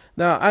battle.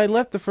 Now, I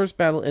left the first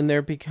battle in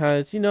there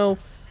because, you know,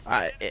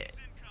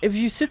 if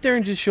you sit there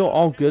and just show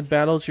all good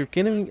battles, you're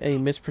getting a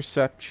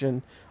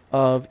misperception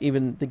of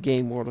even the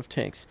game World of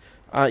Tanks.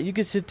 You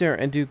could sit there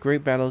and do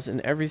great battles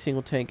in every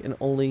single tank and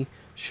only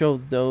show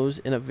those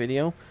in a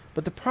video.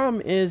 But the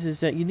problem is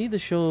that you need to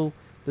show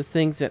the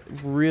things that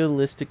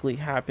realistically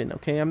happen,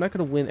 okay? I'm not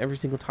going to win every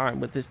single time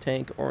with this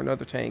tank or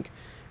another tank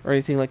or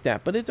anything like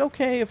that. But it's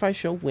okay if I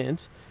show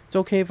wins. It's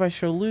okay if I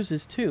show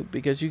loses too,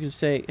 because you can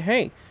say,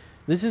 hey,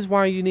 this is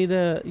why you need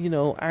to, you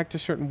know, act a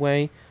certain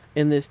way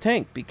in this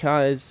tank,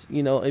 because,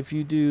 you know, if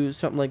you do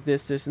something like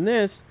this, this, and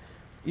this,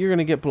 you're going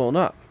to get blown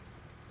up.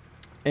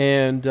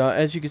 And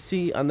as you can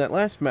see on that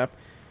last map,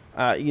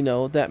 you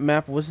know, that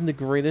map wasn't the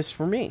greatest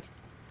for me.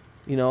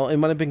 You know, it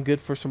might have been good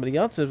for somebody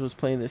else that was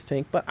playing this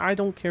tank, but I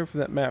don't care for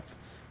that map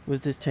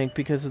with this tank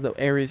because of the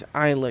areas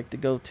I like to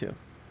go to.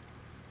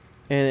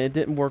 And it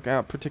didn't work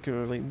out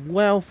particularly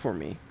well for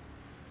me.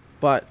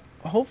 But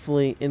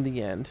hopefully, in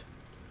the end,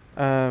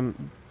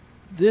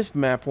 this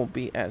map won't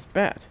be as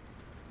bad.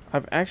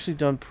 I've actually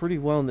done pretty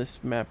well in this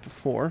map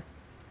before.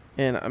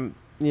 And I'm,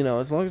 you know,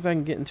 as long as I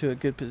can get into a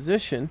good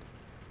position,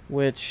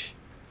 which,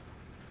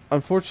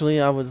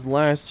 unfortunately, I was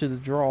last to the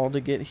draw to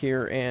get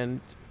here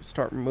and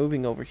start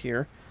moving over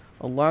here.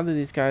 A lot of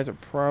these guys are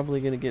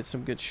probably going to get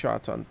some good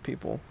shots on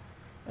people.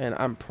 And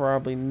I'm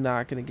probably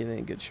not going to get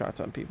any good shots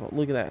on people.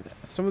 Look at that.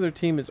 Some of their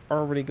team is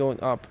already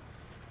going up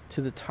to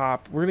the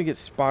top. We're going to get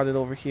spotted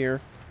over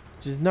here,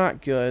 which is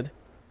not good.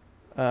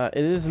 It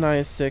is an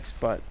IS-6,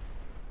 but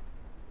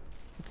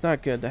it's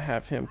not good to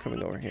have him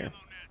coming over here.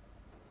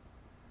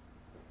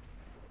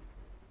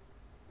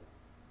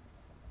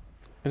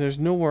 And there's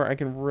nowhere I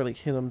can really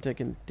hit him that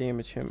can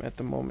damage him at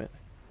the moment.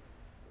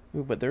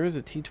 Ooh, but there is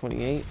a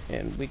T-28,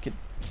 and we could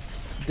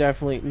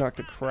definitely knock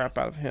the crap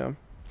out of him.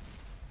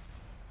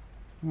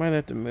 Might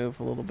have to move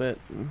a little bit.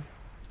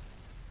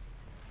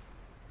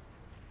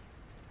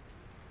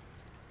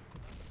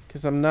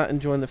 Because I'm not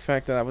enjoying the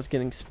fact that I was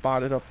getting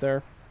spotted up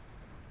there.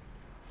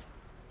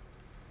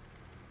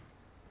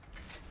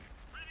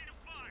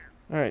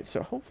 Alright,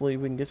 so hopefully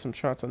we can get some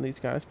shots on these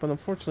guys. But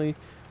unfortunately,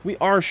 we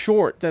are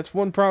short. That's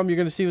one problem you're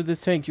going to see with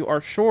this tank. You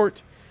are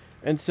short.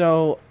 And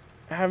so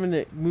having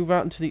to move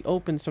out into the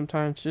open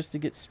sometimes just to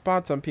get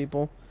spots on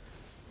people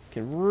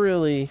can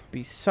really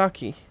be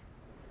sucky.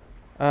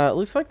 It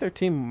looks like their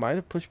team might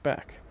have pushed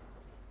back.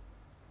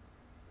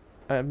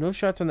 I have no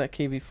shots on that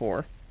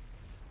KV-4.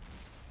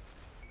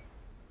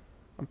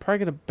 I'm probably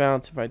going to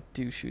bounce if I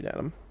do shoot at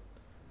him.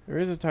 There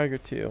is a Tiger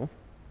 2.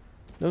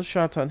 No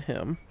shots on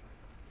him.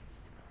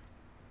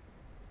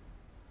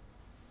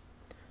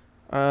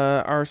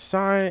 Our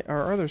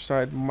other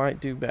side might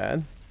do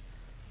bad.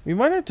 We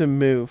might have to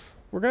move.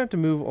 We're going to have to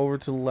move over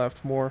to the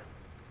left more.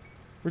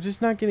 We're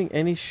just not getting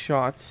any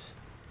shots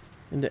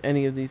into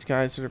any of these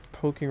guys that are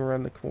poking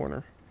around the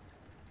corner.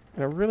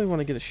 And I really want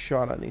to get a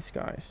shot on these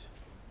guys.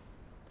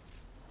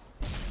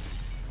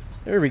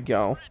 There we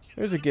go.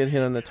 There's a good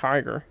hit on the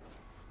Tiger.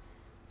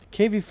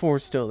 KV-4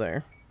 is still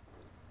there.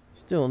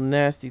 Still a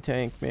nasty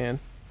tank, man.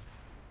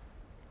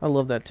 I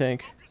love that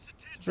tank.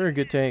 It's a very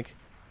good tank.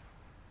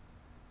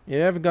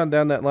 Yeah, I haven't gone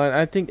down that line.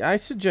 I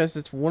suggest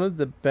it's one of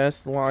the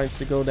best lines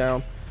to go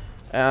down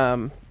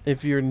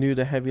if you're new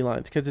to heavy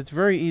lines, because it's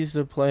very easy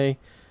to play.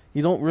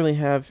 You don't really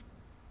have,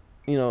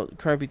 you know,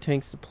 crappy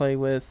tanks to play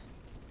with.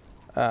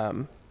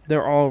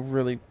 They're all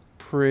really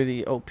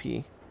pretty OP.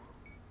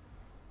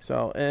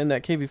 So, and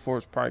that KV-4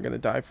 is probably going to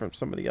die from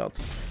somebody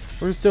else.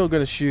 We're still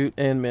going to shoot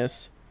and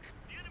miss.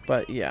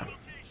 But, yeah.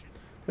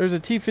 There's a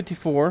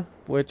T-54,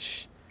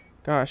 which,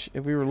 gosh,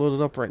 if we were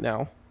loaded up right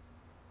now,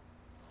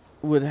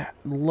 would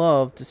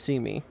love to see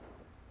me.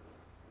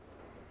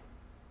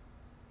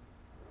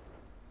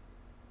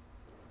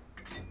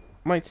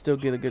 Might still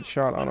get a good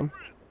shot on him.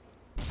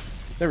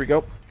 There we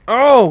go.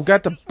 Oh,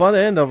 got the butt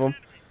end of him.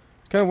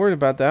 Kind of worried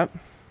about that.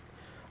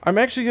 I'm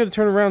actually going to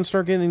turn around and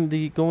start going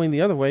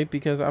the other way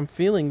because I'm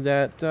feeling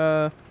that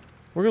we're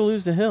going to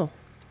lose the hill.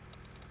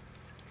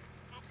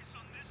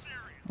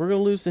 We're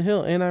going to lose the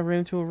hill, and I ran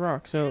into a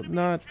rock, so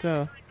not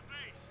the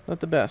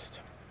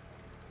best.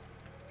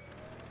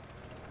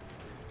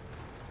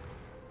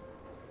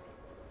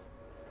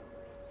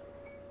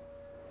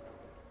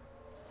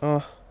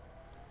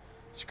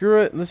 Screw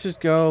it. Let's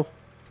just go.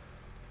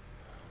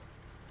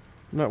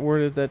 I'm not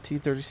worried if that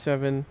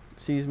T-37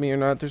 sees me or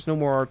not. There's no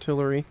more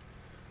artillery.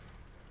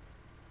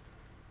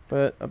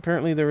 But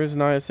apparently there is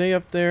an ISA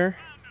up there.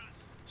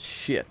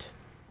 Shit.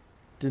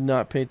 Did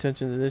not pay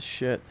attention to this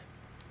shit.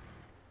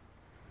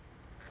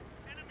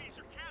 Enemies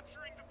are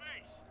capturing the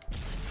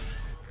base.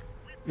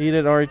 Eat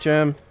it,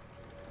 RHM.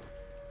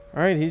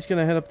 Alright, he's going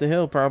to head up the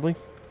hill probably.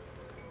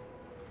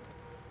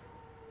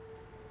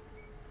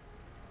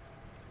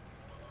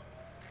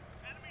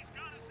 Enemies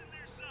got us in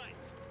their sights.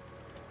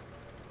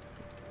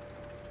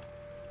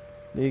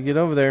 Need to get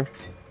over there.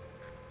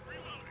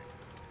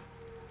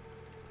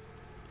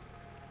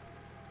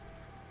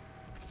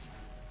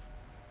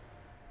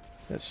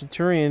 That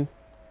Centurion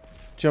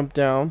jumped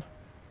down.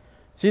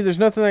 See, there's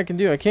nothing I can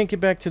do. I can't get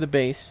back to the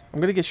base. I'm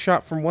going to get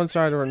shot from one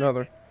side or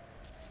another.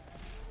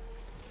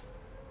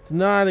 It's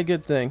not a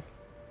good thing.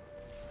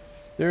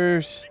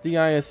 There's the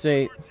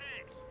IS-8.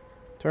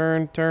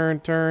 Turn, turn,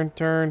 turn,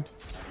 turn.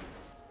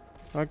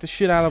 Knock the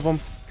shit out of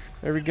them.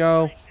 There we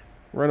go.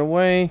 Run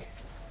away.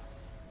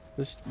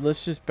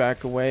 Let's just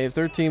back away. If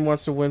their team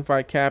wants to win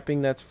by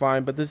capping, that's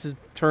fine. But this has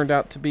turned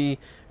out to be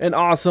an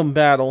awesome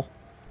battle.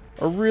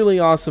 A really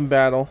awesome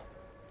battle.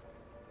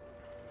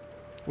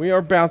 We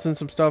are bouncing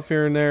some stuff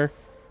here and there.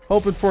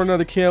 Hoping for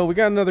another kill. We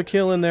got another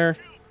kill in there.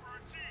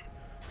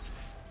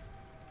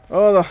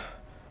 Oh, the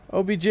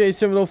OBJ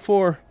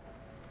 704.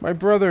 My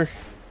brother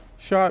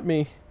shot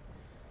me.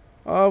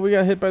 Oh, we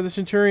got hit by the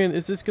Centurion.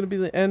 Is this going to be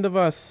the end of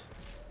us?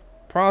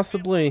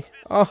 Possibly.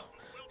 Oh,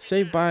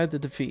 saved by the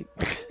defeat.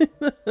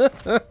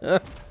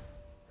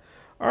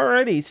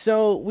 Alrighty,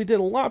 so we did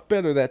a lot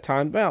better that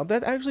time. Wow,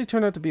 that actually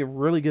turned out to be a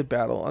really good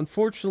battle.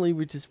 Unfortunately,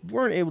 we just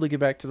weren't able to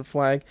get back to the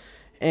flag.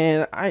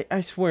 And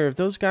I swear, if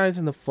those guys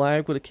in the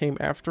flag would have came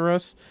after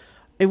us,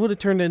 it would have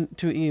turned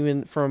into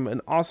even from an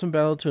awesome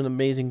battle to an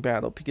amazing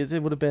battle. Because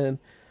it would have been,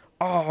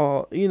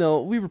 oh, you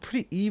know, we were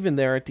pretty even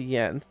there at the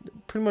end.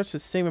 Pretty much the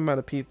same amount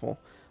of people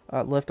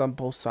left on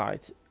both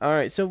sides.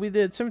 Alright, so we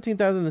did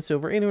 17,000 in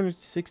silver,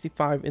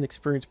 865 in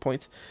experience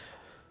points.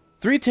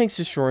 3 tanks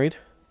destroyed.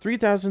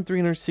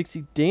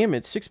 3,360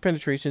 damage, 6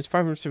 penetrations,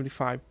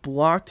 575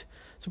 blocked.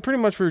 So pretty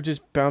much we were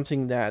just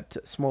bouncing that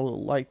small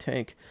little light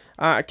tank.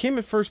 I came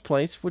in first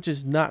place, which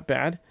is not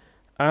bad.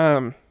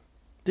 Did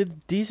a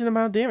decent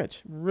amount of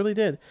damage, really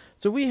did.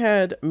 So we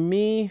had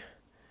me,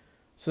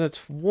 so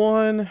that's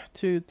 1,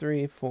 2,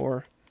 3,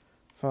 4,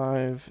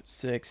 5,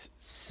 6,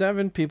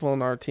 7 people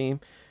on our team.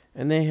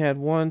 And they had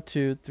 1,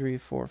 2, 3,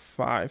 4,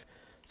 5.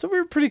 So we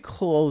were pretty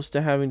close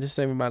to having the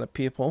same amount of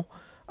people.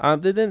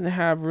 They didn't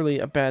have really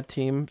a bad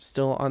team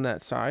still on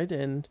that side,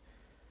 and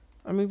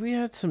I mean we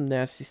had some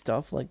nasty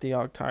stuff like the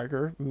Yog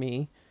Tiger,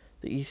 me,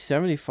 the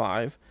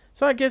E75.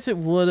 So I guess it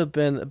would have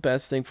been the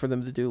best thing for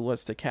them to do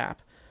was to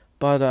cap.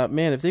 But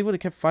man, if they would have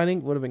kept fighting,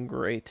 it would have been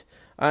great.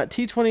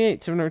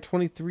 T28,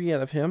 723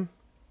 out of him.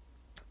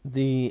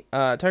 The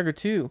Tiger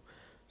 2,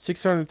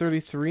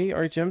 633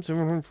 RHM,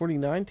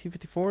 749.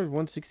 T54 is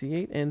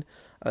 168 and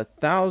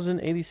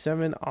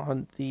 1,087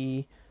 on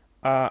the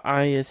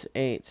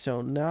IS-8,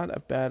 so not a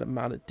bad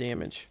amount of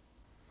damage.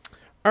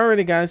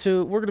 Alrighty guys,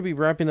 so we're going to be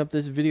wrapping up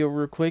this video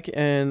real quick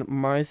and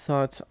my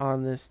thoughts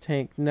on this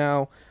tank.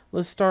 Now,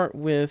 let's start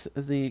with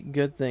the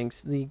good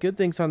things. The good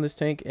things on this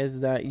tank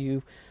is that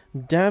you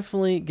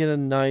definitely get a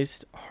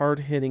nice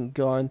hard-hitting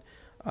gun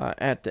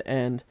at the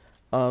end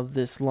of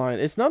this line.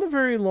 It's not a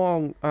very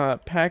long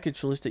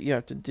package list that you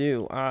have to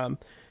do.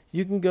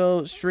 You can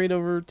go straight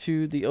over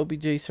to the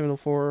OBJ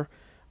 704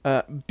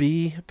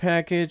 B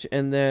package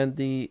and then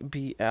the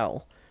BL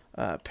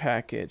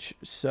package,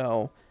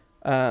 so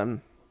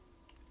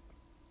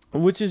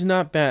which is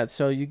not bad.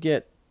 So you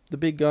get the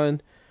big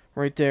gun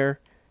right there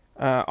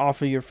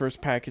off of your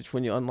first package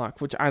when you unlock,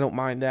 which I don't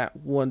mind that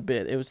one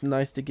bit. It was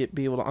nice to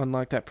be able to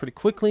unlock that pretty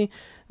quickly.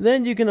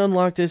 Then you can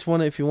unlock this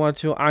one if you want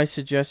to. I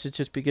suggest it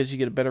just because you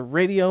get a better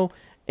radio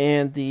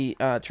and the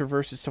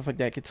traverse and stuff like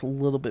that gets a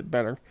little bit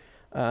better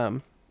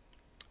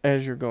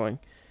as you're going.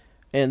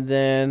 And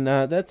then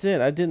that's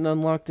it. I didn't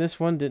unlock this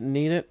one, didn't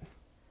need it,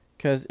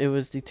 because it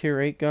was the tier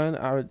 8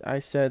 gun. I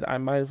said I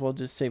might as well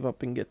just save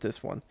up and get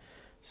this one,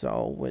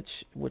 so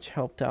which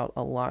helped out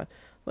a lot.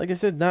 Like I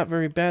said, not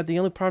very bad. The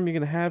only problem you're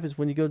going to have is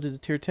when you go to the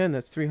tier 10,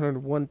 that's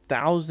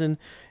 301,000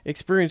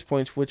 experience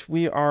points, which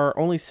we are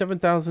only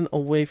 7,000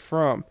 away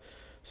from.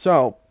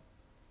 So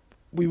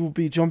we will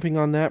be jumping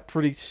on that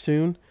pretty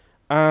soon.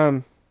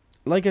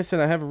 Like I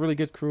said, I have a really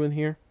good crew in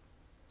here,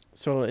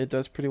 so it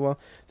does pretty well.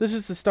 This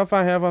is the stuff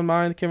I have on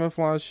mine: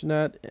 camouflage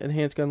net,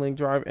 enhanced gunling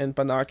drive, and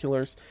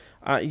binoculars.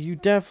 You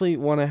definitely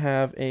want to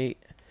have a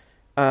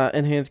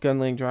enhanced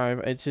gunling drive.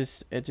 It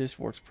just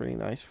works pretty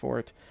nice for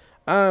it.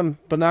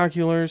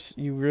 Binoculars,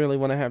 you really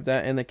want to have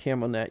that, and the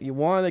camo net. You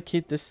want to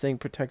keep this thing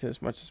protected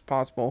as much as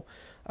possible.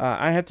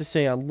 I have to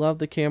say I love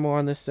the camo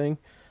on this thing.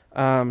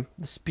 The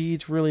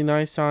speed's really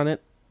nice on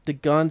it. The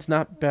gun's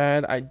not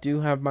bad. I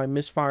do have my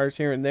misfires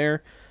here and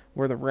there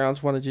where the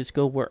rounds want to just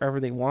go wherever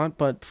they want,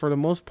 but for the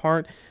most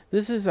part,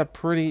 this is a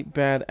pretty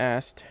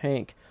badass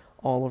tank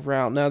all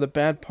around. Now, the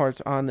bad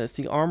parts on this,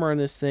 the armor on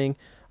this thing,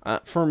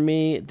 for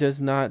me, does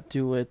not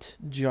do it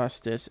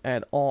justice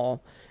at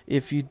all.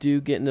 If you do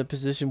get in a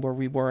position where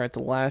we were at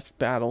the last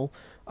battle,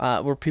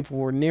 where people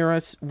were near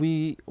us,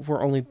 we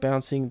were only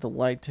bouncing the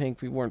light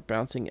tank. We weren't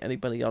bouncing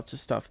anybody else's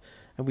stuff,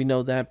 and we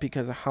know that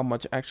because of how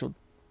much actual,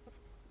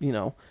 you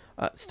know,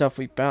 stuff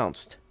we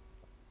bounced.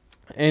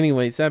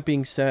 Anyways, that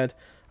being said,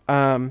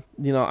 you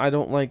know, I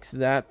don't like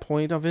that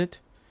point of it.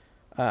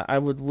 I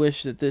would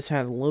wish that this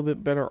had a little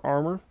bit better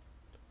armor,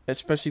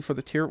 especially for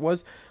the tier it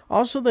was.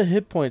 Also, the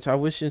hit points, I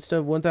wish instead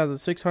of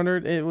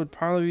 1,600, it would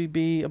probably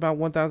be about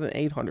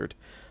 1,800.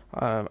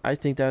 I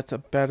think that's a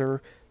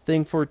better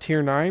thing for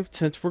tier 9,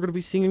 since we're going to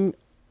be seeing,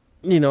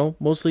 you know,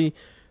 mostly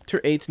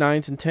tier 8s,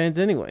 9s, and 10s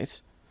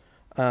anyways.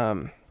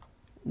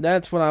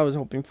 That's what I was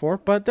hoping for,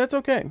 but that's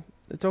okay.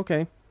 It's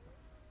okay.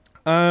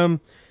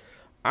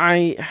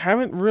 I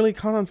haven't really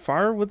caught on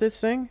fire with this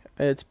thing.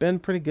 It's been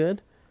pretty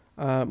good.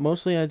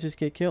 Mostly I just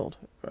get killed,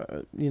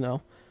 you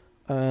know.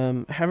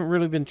 Haven't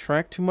really been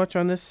tracked too much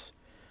on this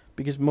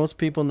because most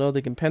people know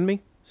they can pen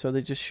me, so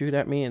they just shoot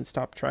at me and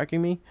stop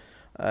tracking me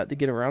to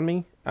get around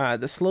me.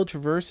 The slow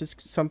traverse is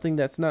something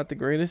that's not the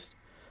greatest,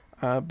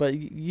 but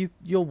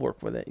you'll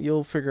work with it.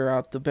 You'll figure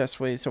out the best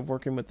ways of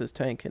working with this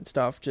tank and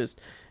stuff. Just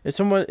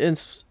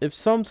if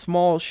some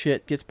small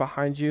shit gets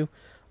behind you,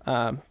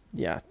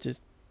 yeah,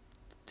 just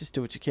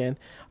do what you can.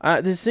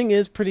 This thing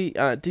is pretty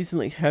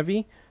decently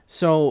heavy,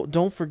 so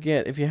don't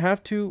forget, if you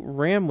have to,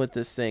 ram with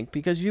this thing,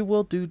 because you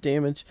will do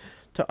damage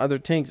to other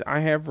tanks. I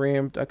have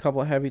rammed a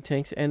couple of heavy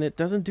tanks, and it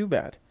doesn't do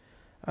bad.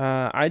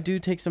 I do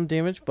take some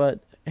damage, but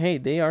hey,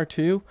 they are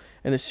too.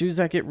 And as soon as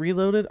I get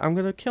reloaded, I'm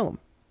going to kill them.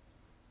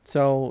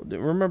 So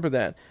remember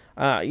that.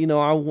 You know,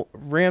 I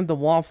rammed the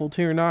Waffle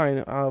Tier 9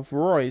 of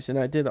Roy's, and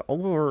I did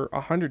over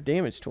 100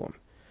 damage to him.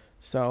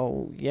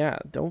 So, yeah,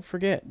 don't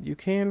forget, you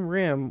can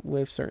ram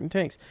with certain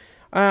tanks.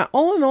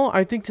 All in all,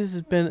 I think this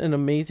has been an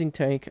amazing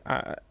tank.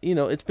 You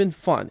know, it's been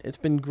fun. It's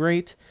been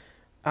great.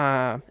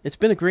 It's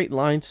been a great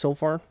line so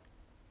far.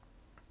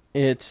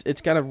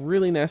 It's got a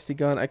really nasty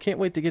gun. I can't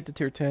wait to get to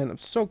tier 10. I'm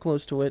so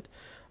close to it.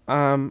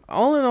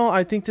 All in all,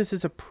 I think this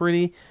is a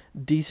pretty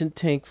decent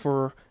tank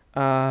for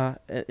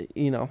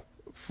you know,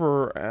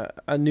 for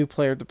a new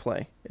player to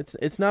play.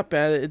 It's not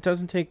bad. It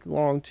doesn't take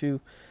long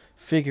to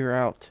figure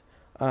out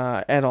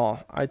at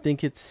all. I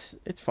think it's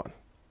fun.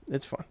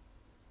 It's fun.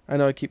 I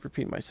know I keep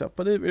repeating myself,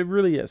 but it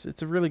really is.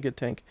 It's a really good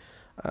tank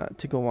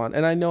to go on.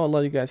 And I know a lot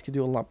of you guys can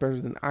do a lot better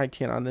than I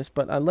can on this,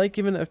 but I like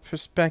giving a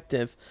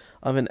perspective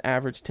of an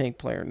average tank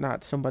player,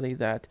 not somebody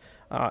that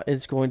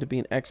is going to be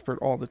an expert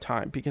all the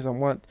time, because I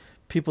want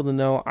people to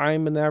know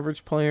I'm an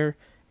average player,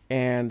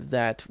 and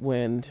that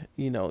when,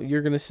 you know,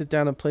 you're going to sit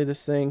down and play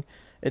this thing,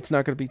 it's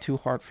not going to be too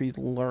hard for you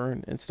to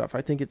learn and stuff.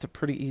 I think it's a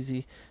pretty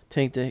easy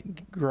tank to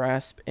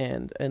grasp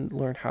and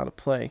learn how to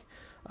play.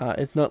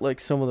 It's not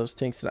like some of those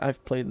tanks that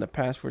I've played in the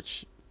past,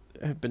 which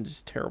have been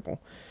just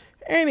terrible.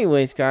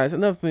 Anyways, guys,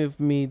 enough of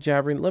me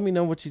jabbering. Let me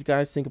know what you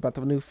guys think about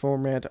the new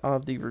format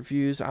of the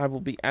reviews. I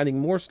will be adding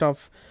more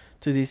stuff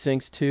to these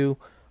things too,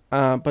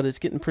 but it's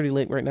getting pretty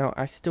late right now.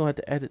 I still have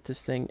to edit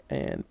this thing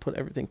and put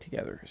everything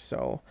together.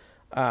 So,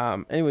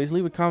 anyways,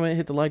 leave a comment,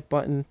 hit the like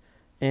button,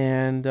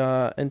 and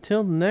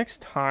until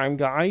next time,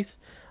 guys.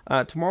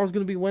 Tomorrow's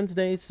going to be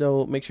Wednesday,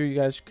 so make sure you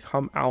guys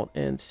come out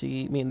and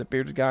see me and the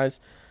bearded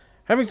guys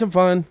having some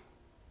fun,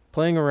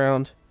 playing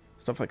around,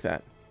 stuff like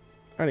that.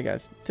 Alrighty,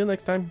 guys. Till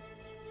next time.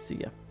 See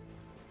ya.